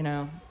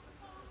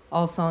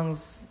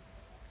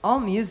 all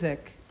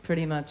music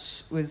pretty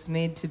much was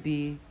made to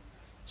be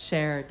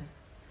shared.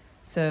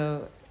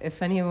 So if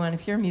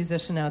you're a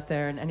musician out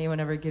there and anyone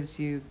ever gives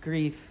you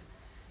grief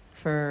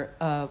for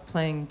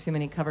playing too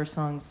many cover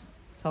songs,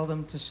 tell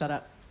them to shut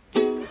up.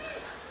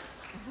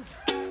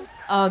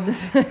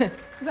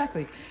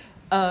 Exactly.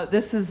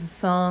 This is a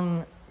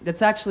song. It's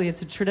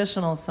a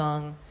traditional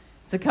song.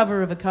 It's a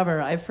cover of a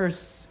cover. I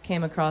first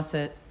came across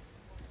it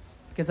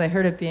because I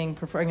heard it being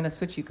performed. I'm going to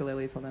switch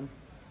ukuleles, hold on.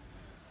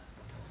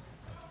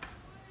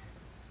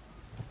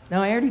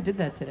 No, I already did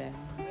that today.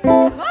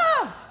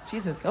 Ah!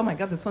 Jesus, oh my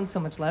God, this one's so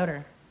much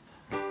louder.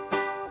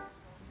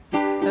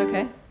 Is that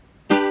okay?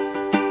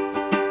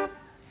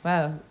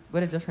 Wow,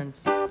 what a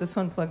difference. This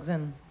one plugs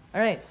in.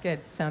 All right,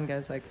 good. Sound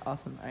goes like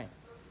awesome. All right.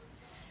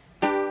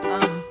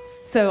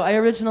 So I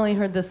originally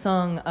heard this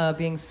song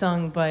being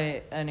sung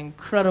by an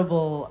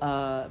incredible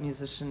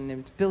musician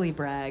named Billy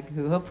Bragg,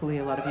 who hopefully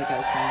a lot of you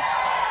guys know.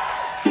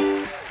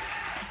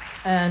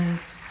 And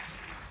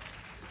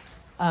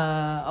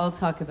I'll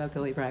talk about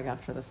Billy Bragg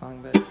after the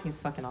song, but he's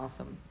fucking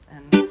awesome.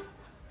 And the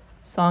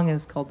song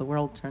is called The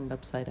World Turned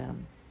Upside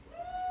Down.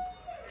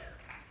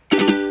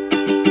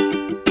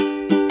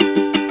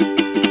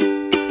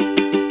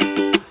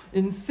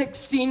 In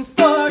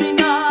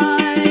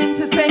 1649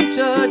 to St.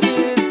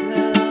 George's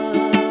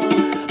Hill,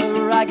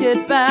 a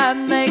ragged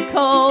band they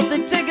called the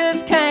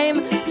Diggers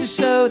came to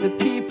show the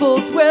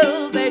people's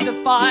will. They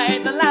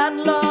defied the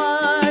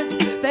landlords,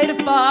 they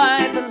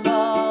defied the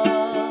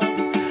laws.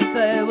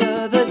 They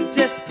were the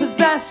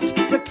dispossessed,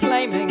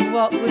 reclaiming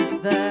what was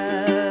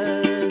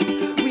theirs.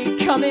 We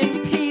come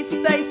in peace,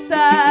 they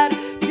said,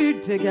 to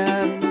dig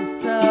and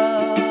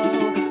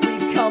sow. We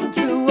come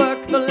to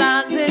work the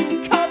land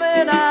in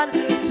common and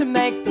to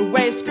make the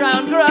waste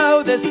ground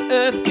grow. This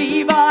earth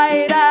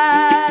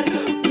divided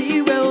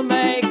we will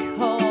make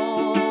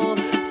whole,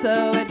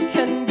 so it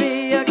can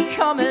be a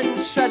common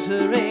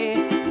treasury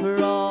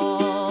for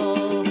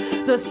all.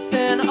 The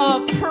sin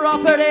of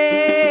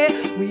property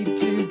we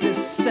do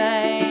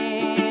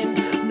disdain.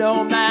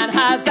 No man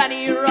has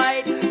any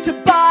right to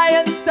buy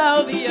and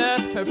sell the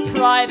earth for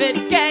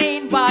private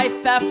gain. By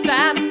theft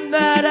and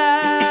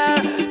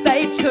murder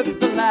they took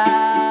the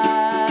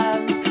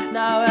land.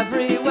 Now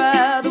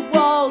everywhere the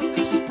walls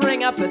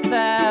spring up at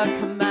their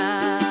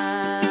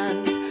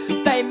command.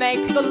 They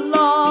make the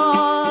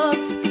laws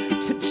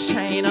to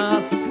chain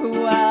us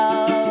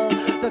well.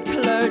 The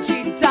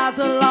clergy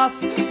dazzle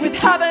us with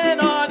heaven,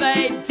 or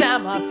they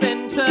damn us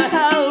into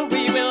hell.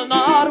 We will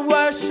not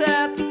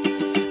worship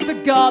the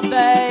God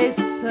they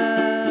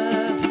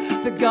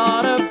serve, the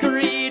God of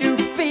greed who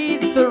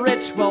feeds the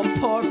rich while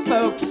poor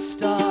folks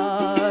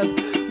starve.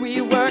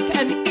 We work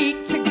and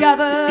eat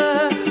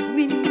together,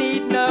 we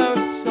need no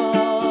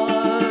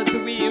swords.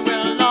 We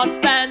will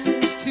not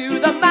bend to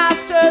the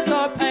masters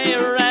or pay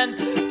rent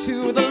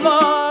to the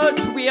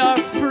lords. We are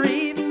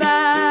free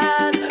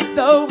men,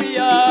 though we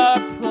are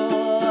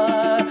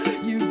poor.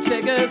 You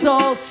diggers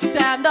all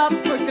stand up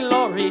for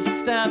glory,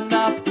 stand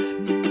up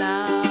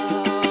now.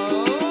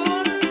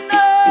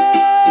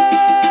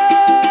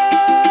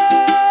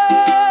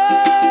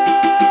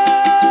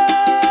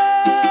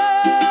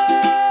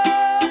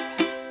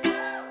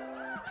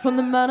 From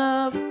the men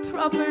of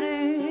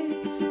property,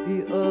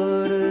 the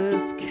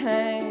orders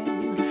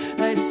came.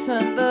 They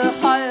sent the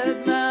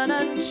hired men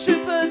and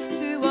troopers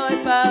to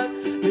wipe out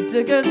the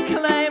diggers'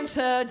 claim,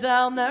 tear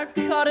down their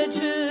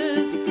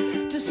cottages,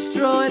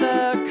 destroy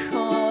their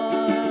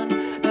corn.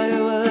 They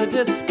were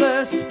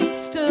dispersed, but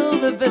still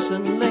the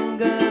vision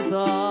lingers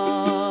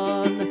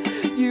on.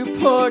 You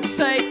poor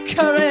take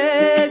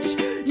courage,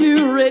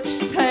 you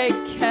rich take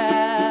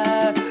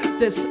care.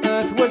 This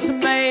earth was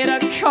made a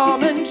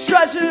common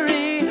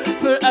treasury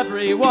for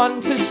everyone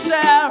to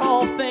share.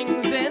 All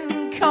things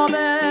in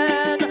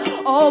common,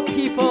 all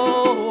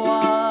people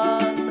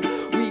one.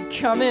 We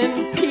come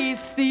in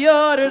peace, the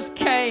orders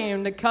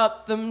came to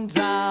cut them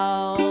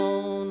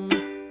down.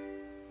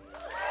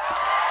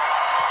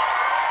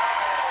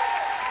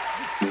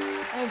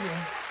 Thank you.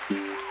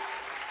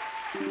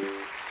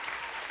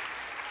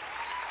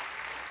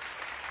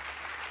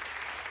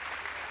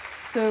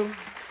 So,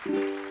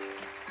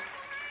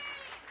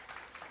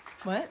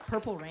 what?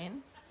 Purple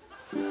Rain?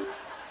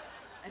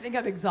 I think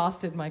I've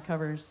exhausted my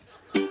covers.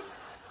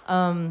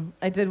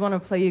 I did want to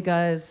play you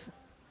guys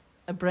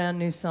a brand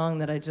new song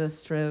that I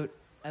just wrote.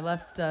 I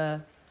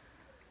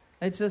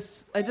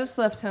just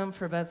left home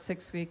for about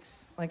 6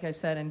 weeks, like I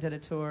said, and did a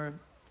tour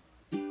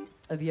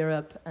of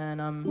Europe.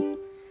 And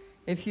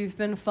if you've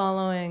been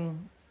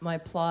following my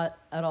plot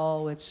at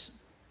all, which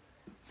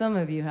some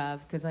of you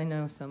have, because I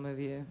know some of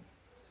you,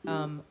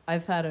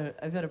 I've had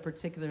a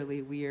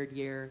particularly weird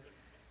year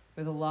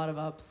with a lot of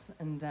ups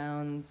and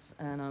downs,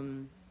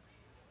 and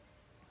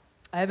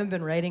I haven't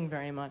been writing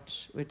very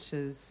much, which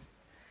is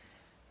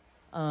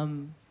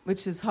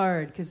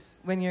hard, because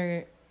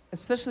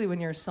especially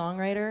when you're a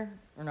songwriter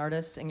or an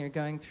artist and you're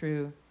going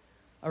through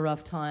a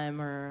rough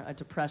time or a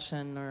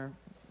depression or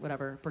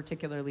whatever,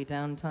 particularly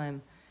downtime,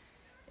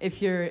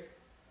 if you're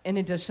in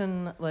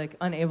addition like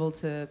unable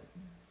to,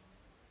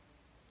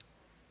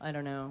 I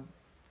don't know,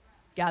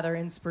 gather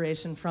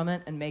inspiration from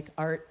it and make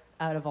art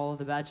out of all of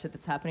the bad shit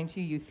that's happening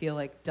to you, you feel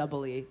like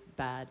doubly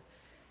bad,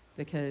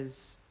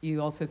 because you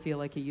also feel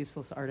like a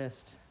useless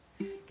artist.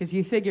 Because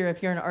you figure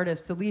if you're an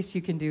artist, the least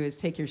you can do is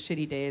take your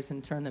shitty days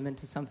and turn them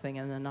into something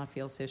and then not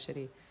feel so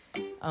shitty.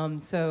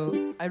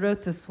 So I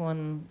wrote this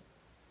one.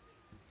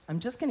 I'm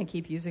just going to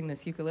keep using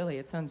this ukulele.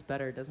 It sounds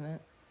better, doesn't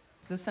it?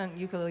 Does this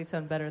ukulele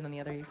sound better than the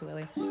other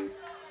ukulele?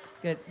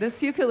 Good.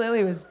 This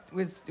ukulele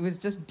was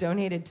just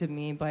donated to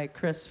me by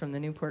Chris from the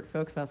Newport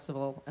Folk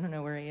Festival. I don't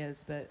know where he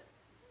is, but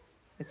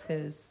it's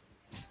his.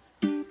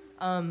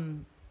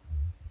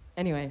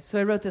 Anyway, so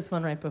I wrote this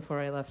one right before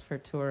I left for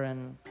tour,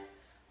 and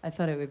I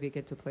thought it would be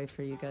good to play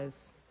for you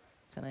guys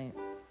tonight,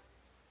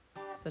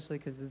 especially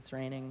because it's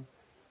raining.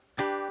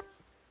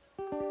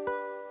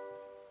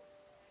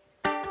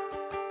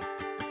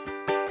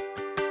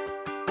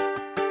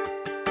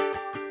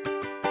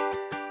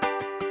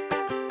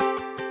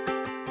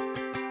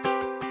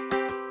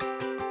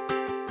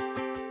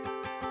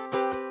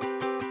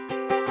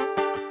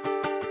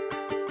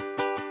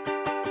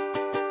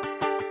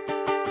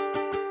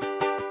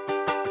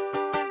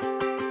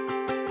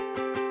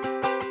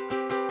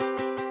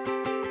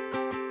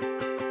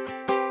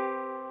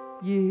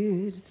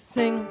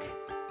 think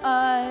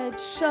I'd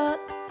shut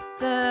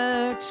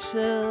their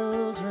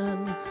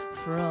children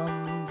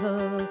from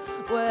the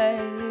way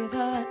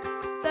that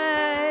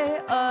they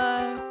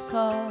are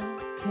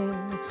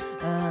talking,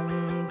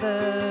 and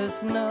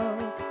there's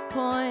no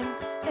point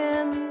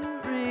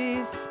in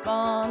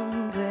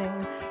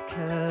responding,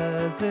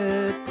 'cause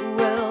it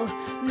will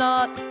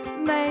not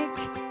make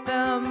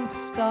them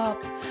stop,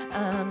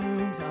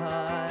 and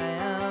I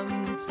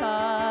am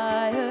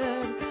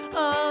tired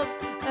of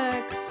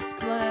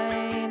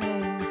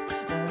explaining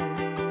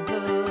and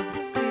of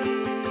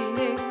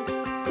seeing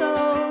so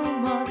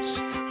much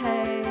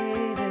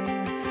hating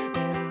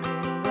in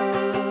the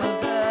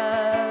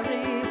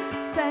very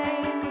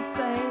same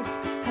safe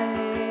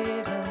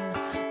haven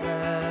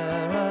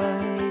where I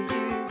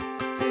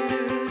used to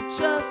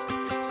just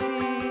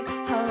see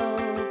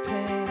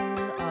helping.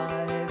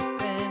 I've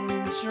been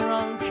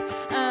drunk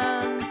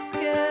and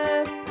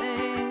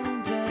skipping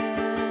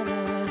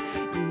dinner,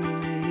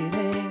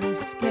 eating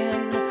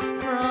skin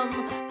from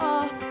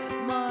off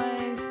my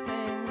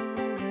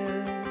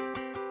fingers,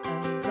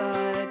 and I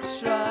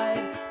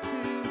tried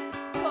to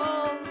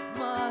call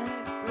my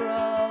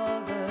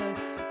brother,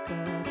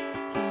 but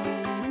he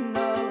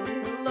no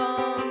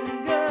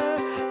longer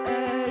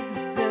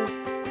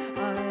exists. I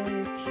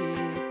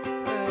keep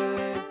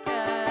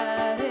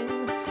forgetting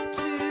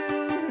to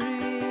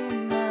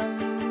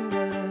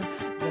remember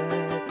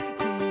that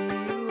he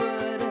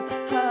would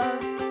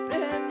have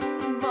been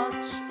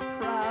much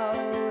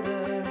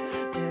prouder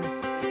if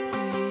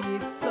he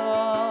saw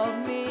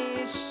me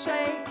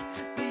shake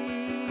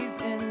these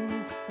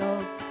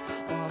insults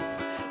off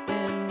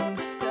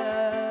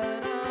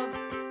instead of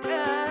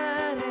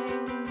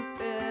getting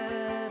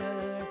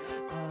bitter.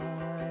 I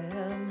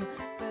am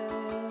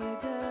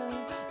bigger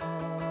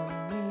on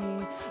the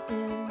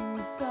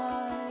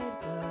inside,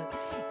 but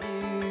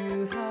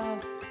you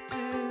have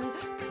to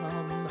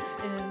come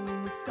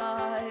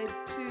inside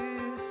to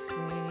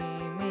see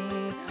me.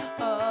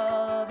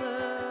 Otherwise,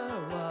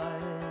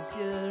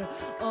 you're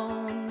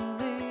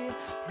only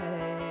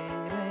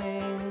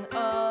hating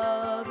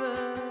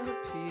other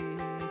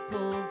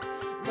people's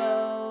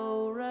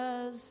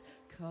low-res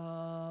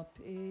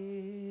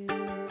copies.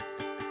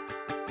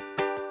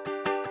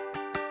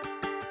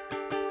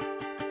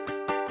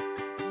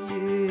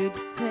 You'd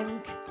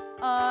think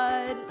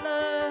I'd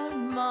learn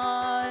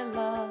my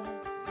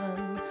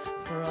lesson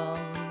from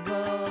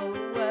the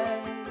way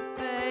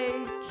they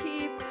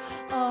keep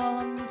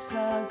on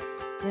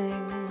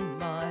testing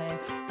my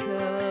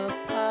capacity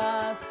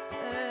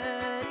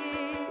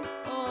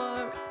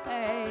for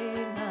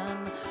pain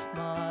and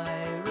my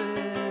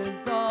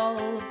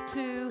resolve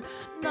to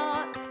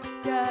not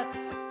get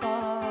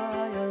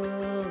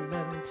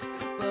violent.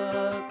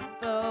 But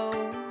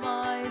though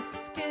my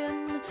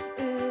skin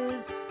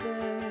is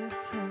thick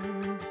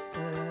and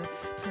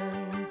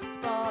certain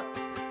spots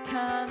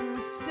can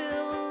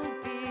still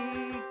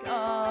be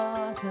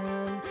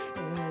gotten,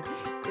 it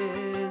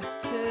is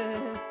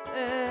typically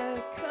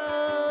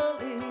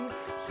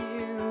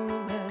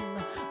human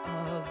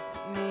of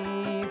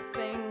me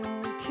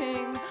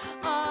thinking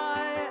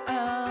I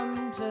am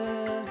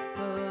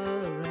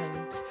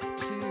different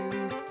to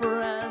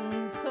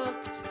friends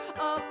hooked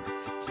up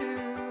to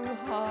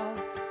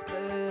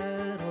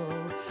hospital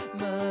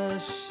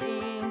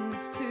machines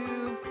to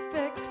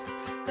fix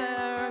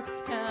their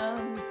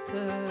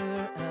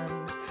cancer,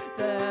 and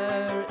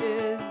there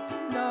is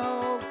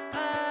no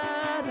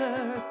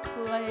better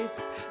place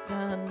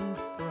than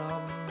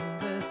from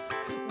this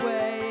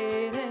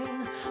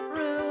waiting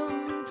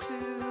room to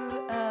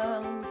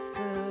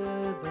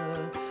answer the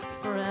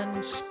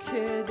French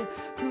kid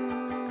who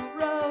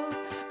wrote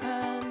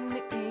an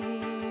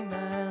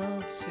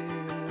email to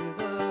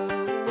the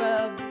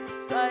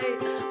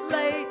website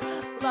late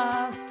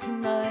last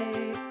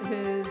night.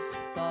 His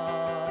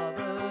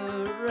father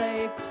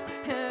raped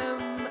him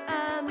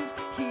and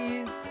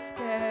he's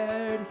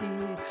scared. He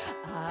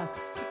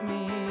asked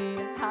me,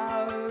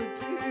 how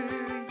do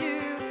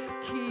you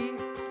keep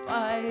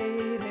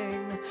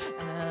fighting?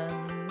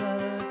 And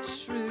the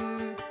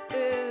truth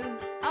is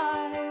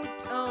I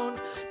don't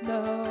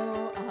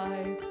know.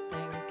 I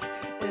think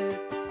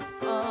it's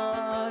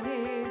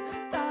funny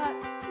that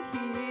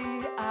he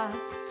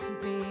asked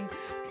me,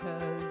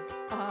 'cause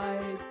I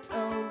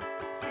don't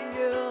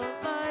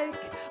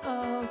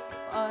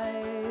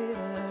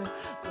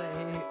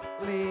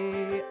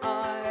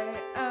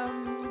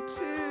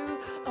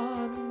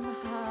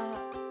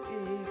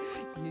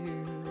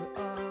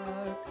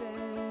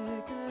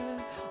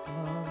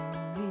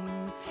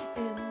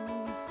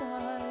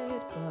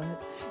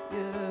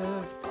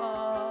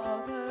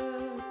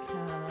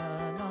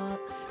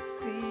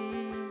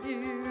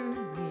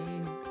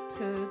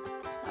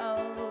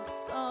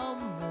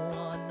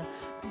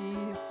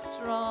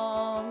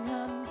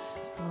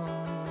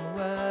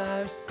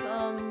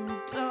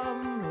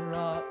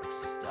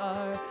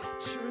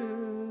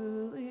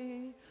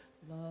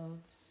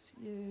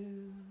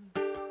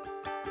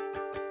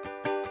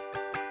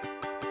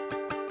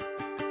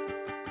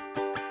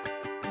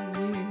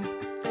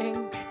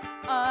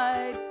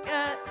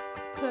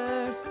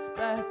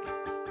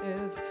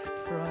effective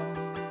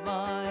from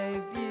my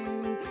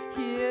view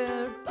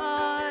here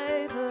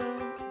by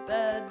the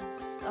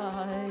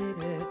bedside.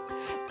 It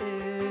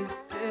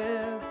is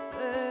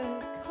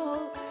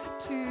difficult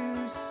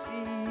to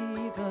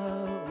see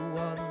the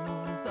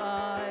ones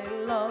I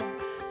love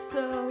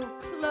so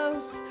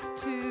close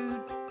to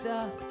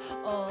death,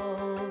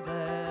 all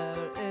their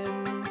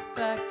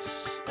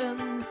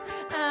infections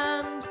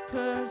and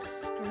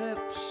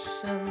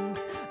prescriptions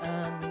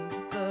and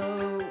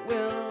the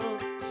will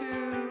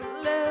to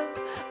live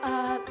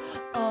at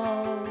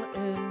all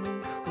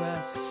in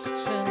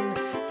question.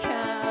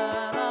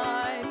 Can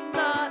I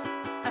not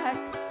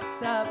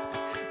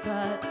accept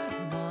that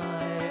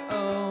my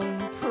own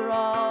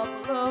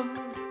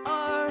problems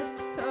are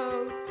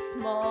so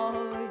small?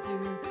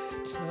 You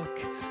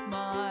took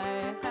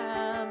my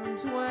hand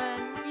when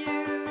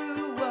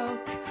you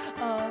woke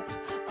up.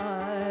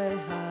 I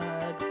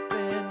had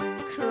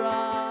been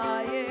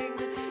crying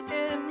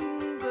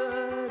in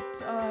the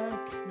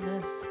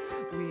darkness.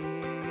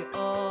 We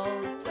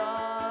all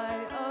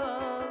die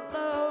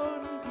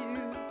alone,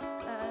 you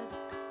said,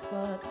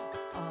 but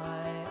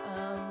I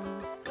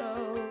am so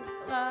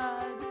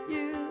glad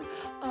you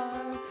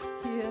are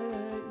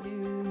here.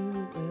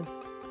 You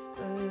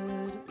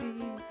whispered we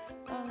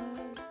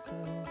are so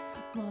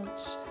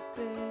much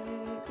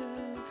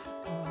bigger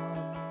on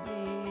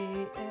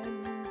the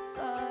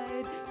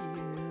inside. You,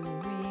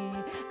 me,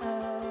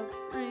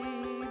 everybody.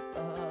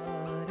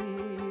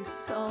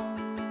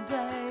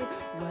 Someday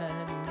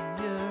when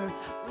you're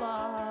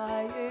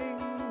lying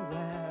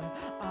where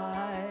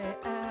I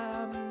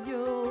am,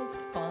 you'll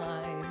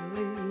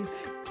finally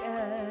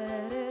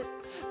get it.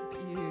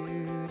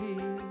 Beauty,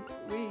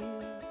 we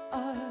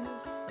are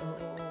so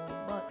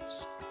much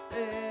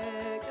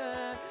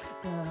bigger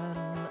than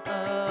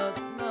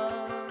another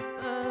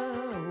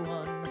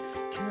one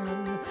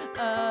can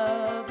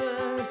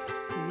ever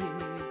see.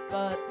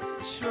 But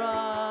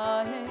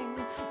trying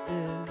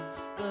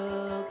is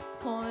the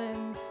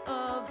point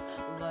of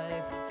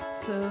life,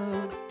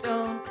 so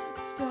don't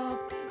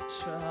stop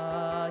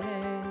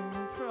trying.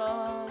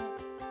 Promise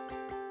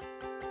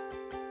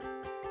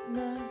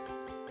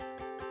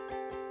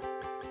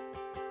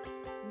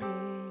me.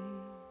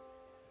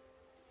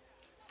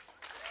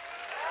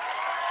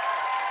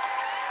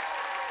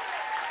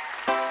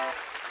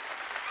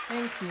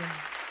 Thank you.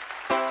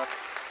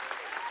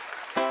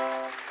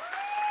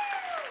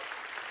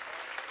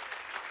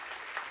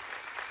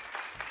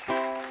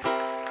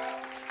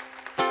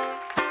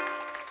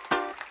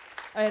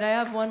 All right, I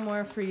have one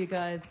more for you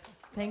guys.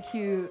 Thank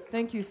you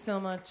so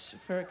much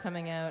for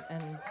coming out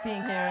and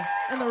being here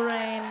in the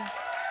rain.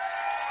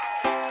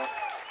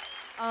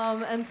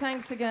 And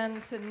thanks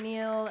again to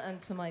Neil and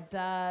to my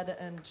dad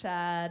and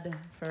Chad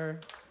for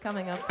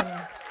coming up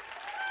and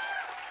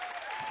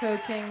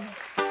cooking.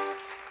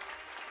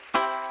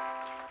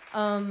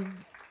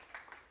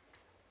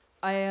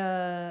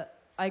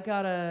 I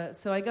got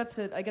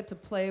to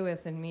play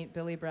with and meet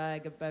Billy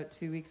Bragg about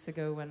 2 weeks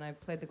ago when I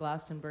played the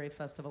Glastonbury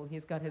Festival.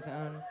 He's got his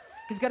own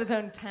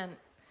tent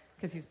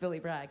because he's Billy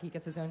Bragg. He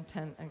gets his own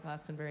tent at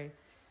Glastonbury,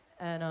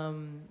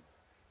 and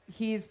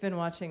he's been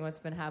watching what's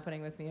been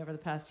happening with me over the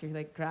past year. He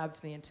like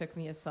grabbed me and took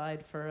me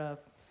aside for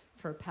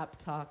a pep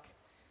talk,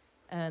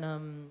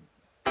 and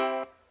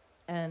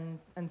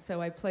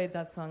so I played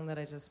that song that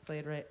I just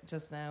played right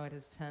just now at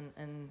his tent,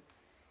 and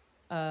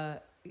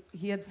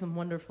he had some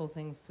wonderful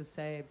things to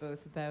say,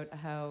 both about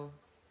how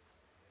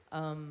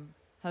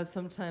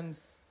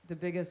sometimes the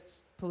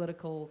biggest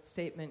political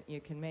statement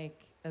you can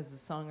make as a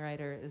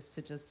songwriter is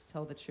to just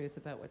tell the truth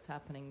about what's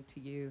happening to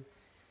you.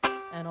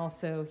 And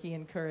also, he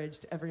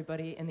encouraged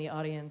everybody in the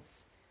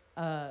audience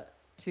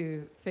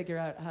to figure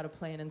out how to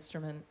play an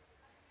instrument,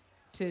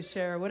 to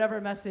share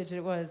whatever message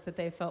it was that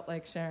they felt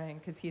like sharing,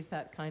 because he's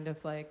that kind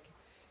of like,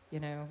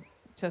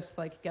 just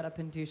like get up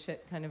and do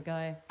shit kind of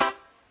guy.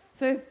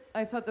 So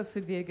I thought this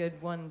would be a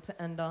good one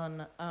to end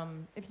on.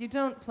 If you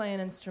don't play an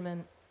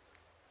instrument,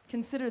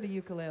 consider the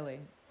ukulele.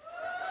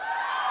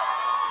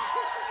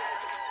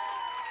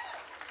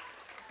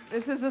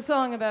 This is a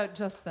song about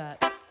just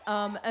that.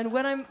 And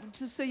when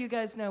just so you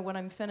guys know, when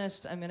I'm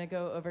finished, I'm gonna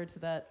go over to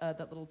that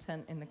little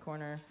tent in the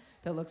corner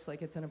that looks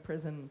like it's in a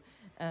prison,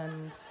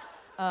 and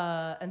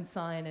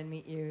sign and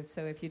meet you.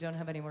 So if you don't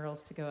have anywhere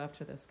else to go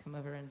after this, come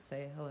over and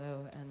say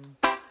hello. And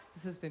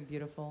this has been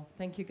beautiful.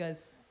 Thank you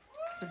guys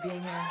for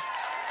being here.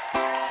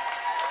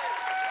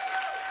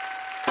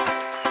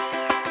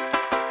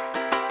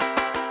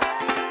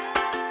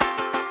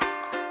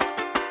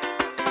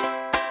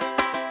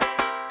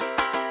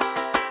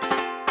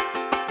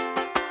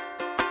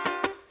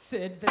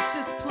 Sid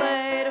Vicious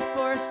played a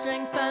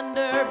 4-string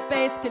Fender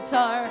bass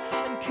guitar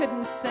and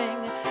couldn't sing,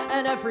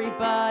 and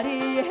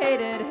everybody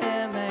hated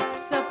him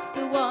except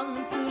the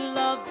ones who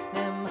loved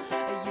him.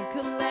 A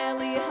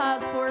ukulele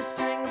has 4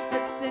 strings,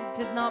 but Sid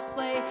did not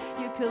play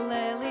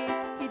ukulele.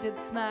 He did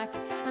smack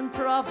and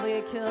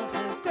probably killed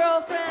his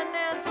girlfriend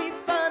Nancy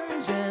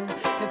Spungen.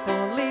 If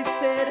only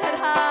Sid had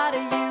had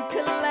a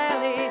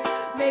ukulele,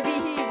 maybe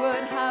he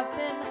would have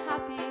been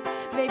happy.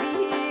 Maybe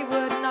he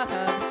would not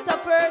have suffered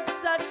suffered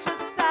such a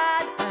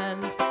sad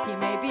end. He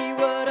maybe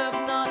would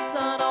have not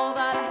done all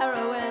that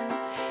heroin.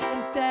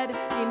 Instead,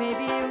 he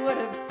maybe would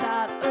have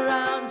sat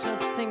around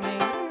just singing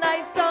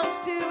nice songs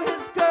to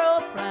his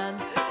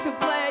girlfriend. So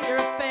play your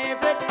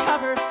favorite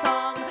cover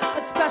song,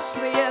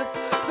 especially if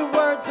the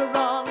words are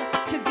wrong.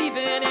 'Cause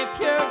even if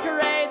your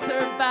grades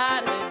are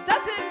bad, it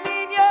doesn't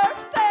mean you're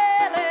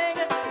failing.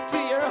 Do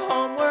your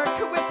homework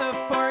with a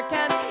fork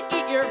and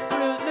eat your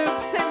Fruit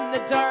Loops in the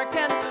dark,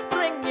 and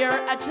bring your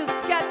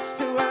Etch-a-Sketch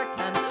to work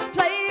and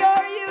play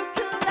your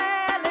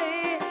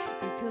ukulele.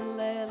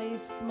 Ukulele,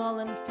 small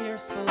and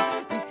fearful.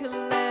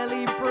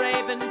 Ukulele,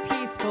 brave and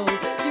peaceful.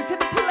 You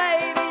can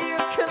play the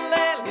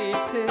ukulele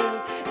too.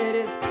 It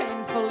is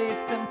painfully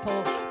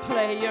simple.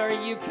 Play your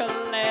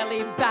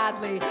ukulele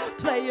badly.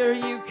 Play your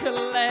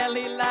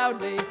ukulele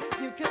loudly.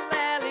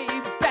 Ukulele,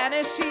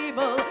 banish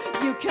evil.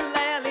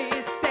 Ukulele,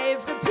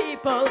 save the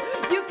people.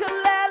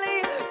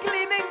 Ukulele,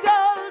 gleaming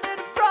golden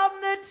from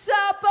the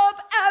top of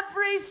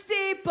every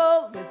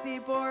steeple. Lizzie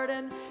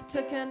Borden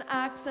took an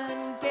axe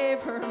and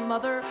gave her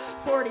mother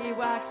 40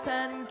 whacks,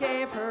 then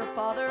gave her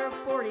father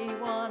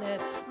 41.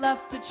 It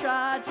left a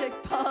tragic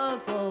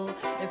puzzle.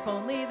 If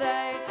only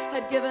they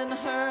had given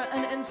her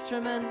an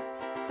instrument,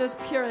 those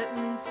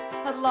Puritans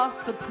had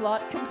lost the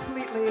plot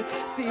completely.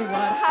 See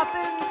what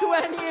happens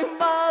when you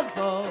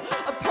muzzle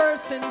a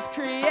person's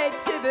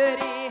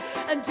creativity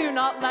and do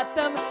not let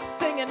them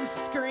sing and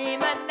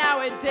scream. And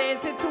nowadays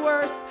it's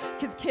worse,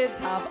 'cause kids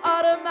have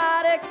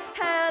automatic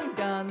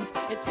handguns.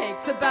 It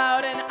takes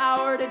about an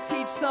hour to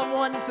teach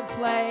someone to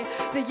play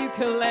the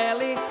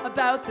ukulele,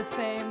 about the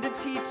same to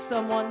teach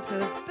someone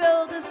to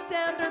build a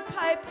standard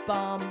pipe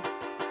bomb.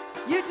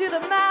 You do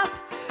the math.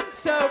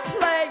 So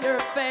play your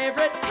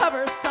favorite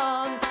cover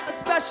song,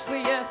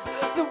 especially if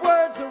the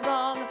words are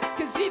wrong.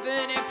 'Cause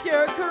even if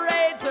your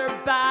grades are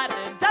bad,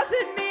 it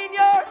doesn't mean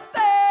you're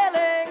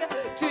failing.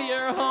 Do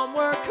your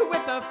homework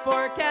with a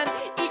fork and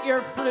eat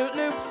your Fruit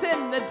Loops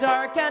in the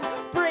dark, and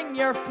bring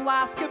your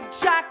flask of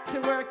Jack to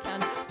work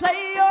and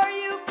play your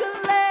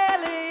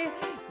ukulele.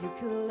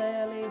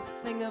 Ukulele,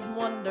 thing of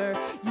wonder.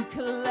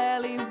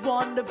 Ukulele,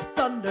 wand of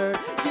thunder.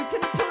 You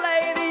can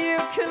play the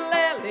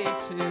ukulele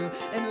too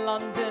in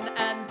London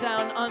and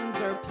down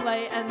under.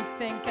 Play and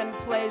sink and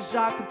play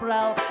Jacques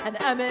Brel and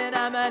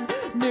Eminem and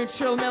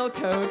Neutral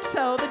Milko.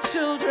 Tell the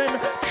children,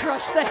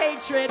 crush the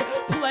hatred.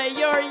 Play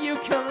your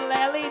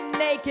ukulele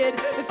naked.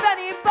 If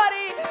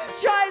anybody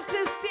tries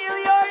to steal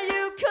your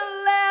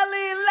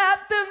ukulele,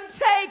 let them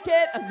take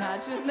it.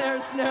 Imagine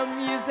there's no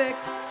music.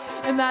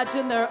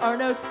 Imagine there are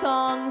no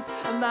songs.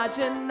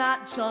 Imagine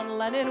that John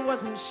Lennon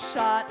wasn't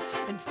shot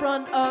in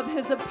front of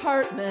his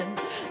apartment.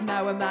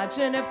 Now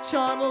imagine if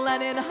John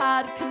Lennon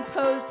had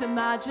composed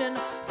Imagine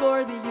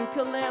for the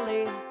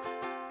ukulele.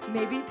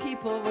 Maybe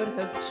people would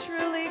have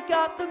truly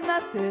got the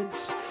message.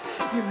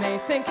 You may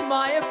think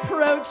my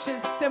approach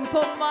is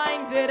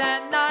simple-minded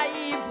and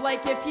naive,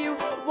 like if you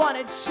want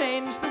to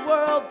change the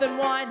world, then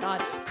why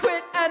not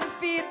quit and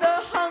feed the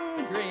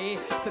hungry?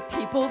 But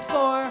people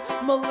for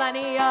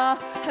millennia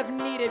have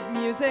needed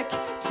music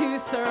to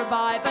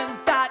survive, and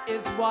that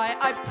is why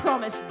I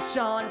promised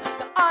John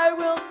that I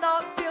will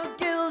not feel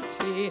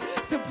guilty.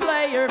 So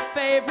play your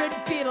favorite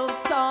Beatles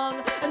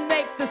song and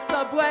make the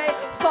subway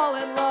fall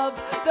in love.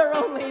 They're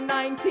only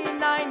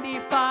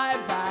 $19.95.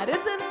 That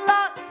isn't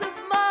lots of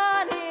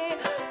money.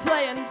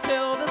 Play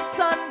until the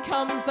sun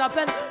comes up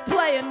and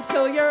play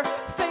until your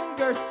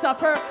fingers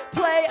suffer.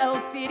 Play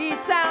LCD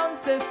sound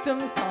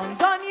system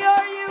songs on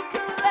your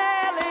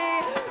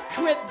ukulele.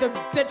 Quit the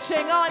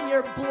bitching on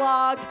your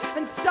blog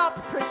and stop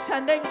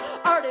pretending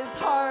art is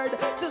hard.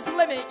 Just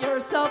limit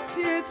yourself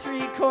to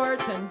 3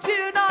 chords and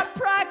do not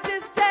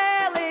practice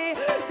daily.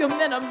 You'll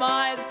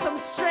minimize some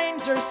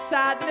stranger's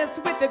sadness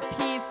with a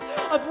piece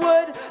of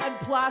wood and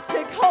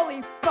plastic.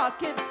 Holy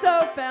fuck, it's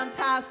so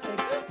fantastic.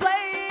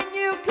 Playing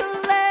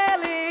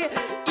ukulele.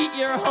 Eat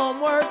your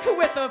homework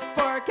with a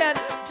fork and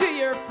do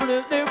your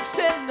Fruit Loops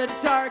in the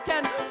dark,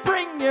 and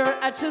bring your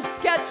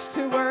Etch-a-Sketch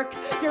to work.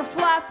 Your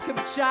flask of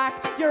Jack,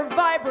 your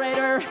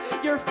vibrator,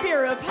 your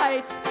fear of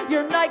heights,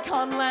 your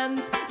Nikon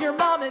lens, your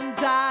mom and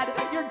dad,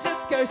 your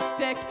disco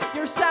stick,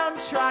 your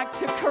soundtrack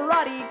to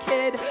Karate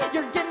Kid,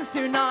 your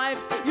Ginsu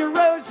knives, your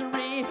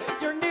rosary,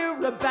 your new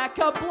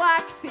Rebecca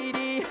Black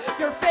CD,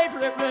 your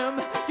favorite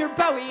room, your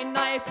Bowie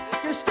knife,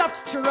 your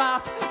stuffed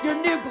giraffe, your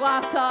new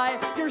glass eye,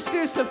 your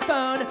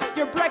sousaphone,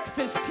 your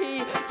breakfast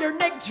tea, your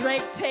Nick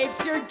Drake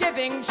tapes, your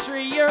giving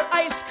tree, your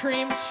ice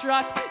cream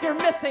truck, your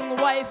missing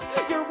wife,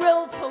 your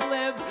will to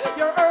live,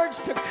 your urge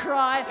to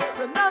cry.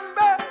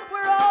 Remember,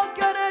 we're all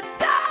gonna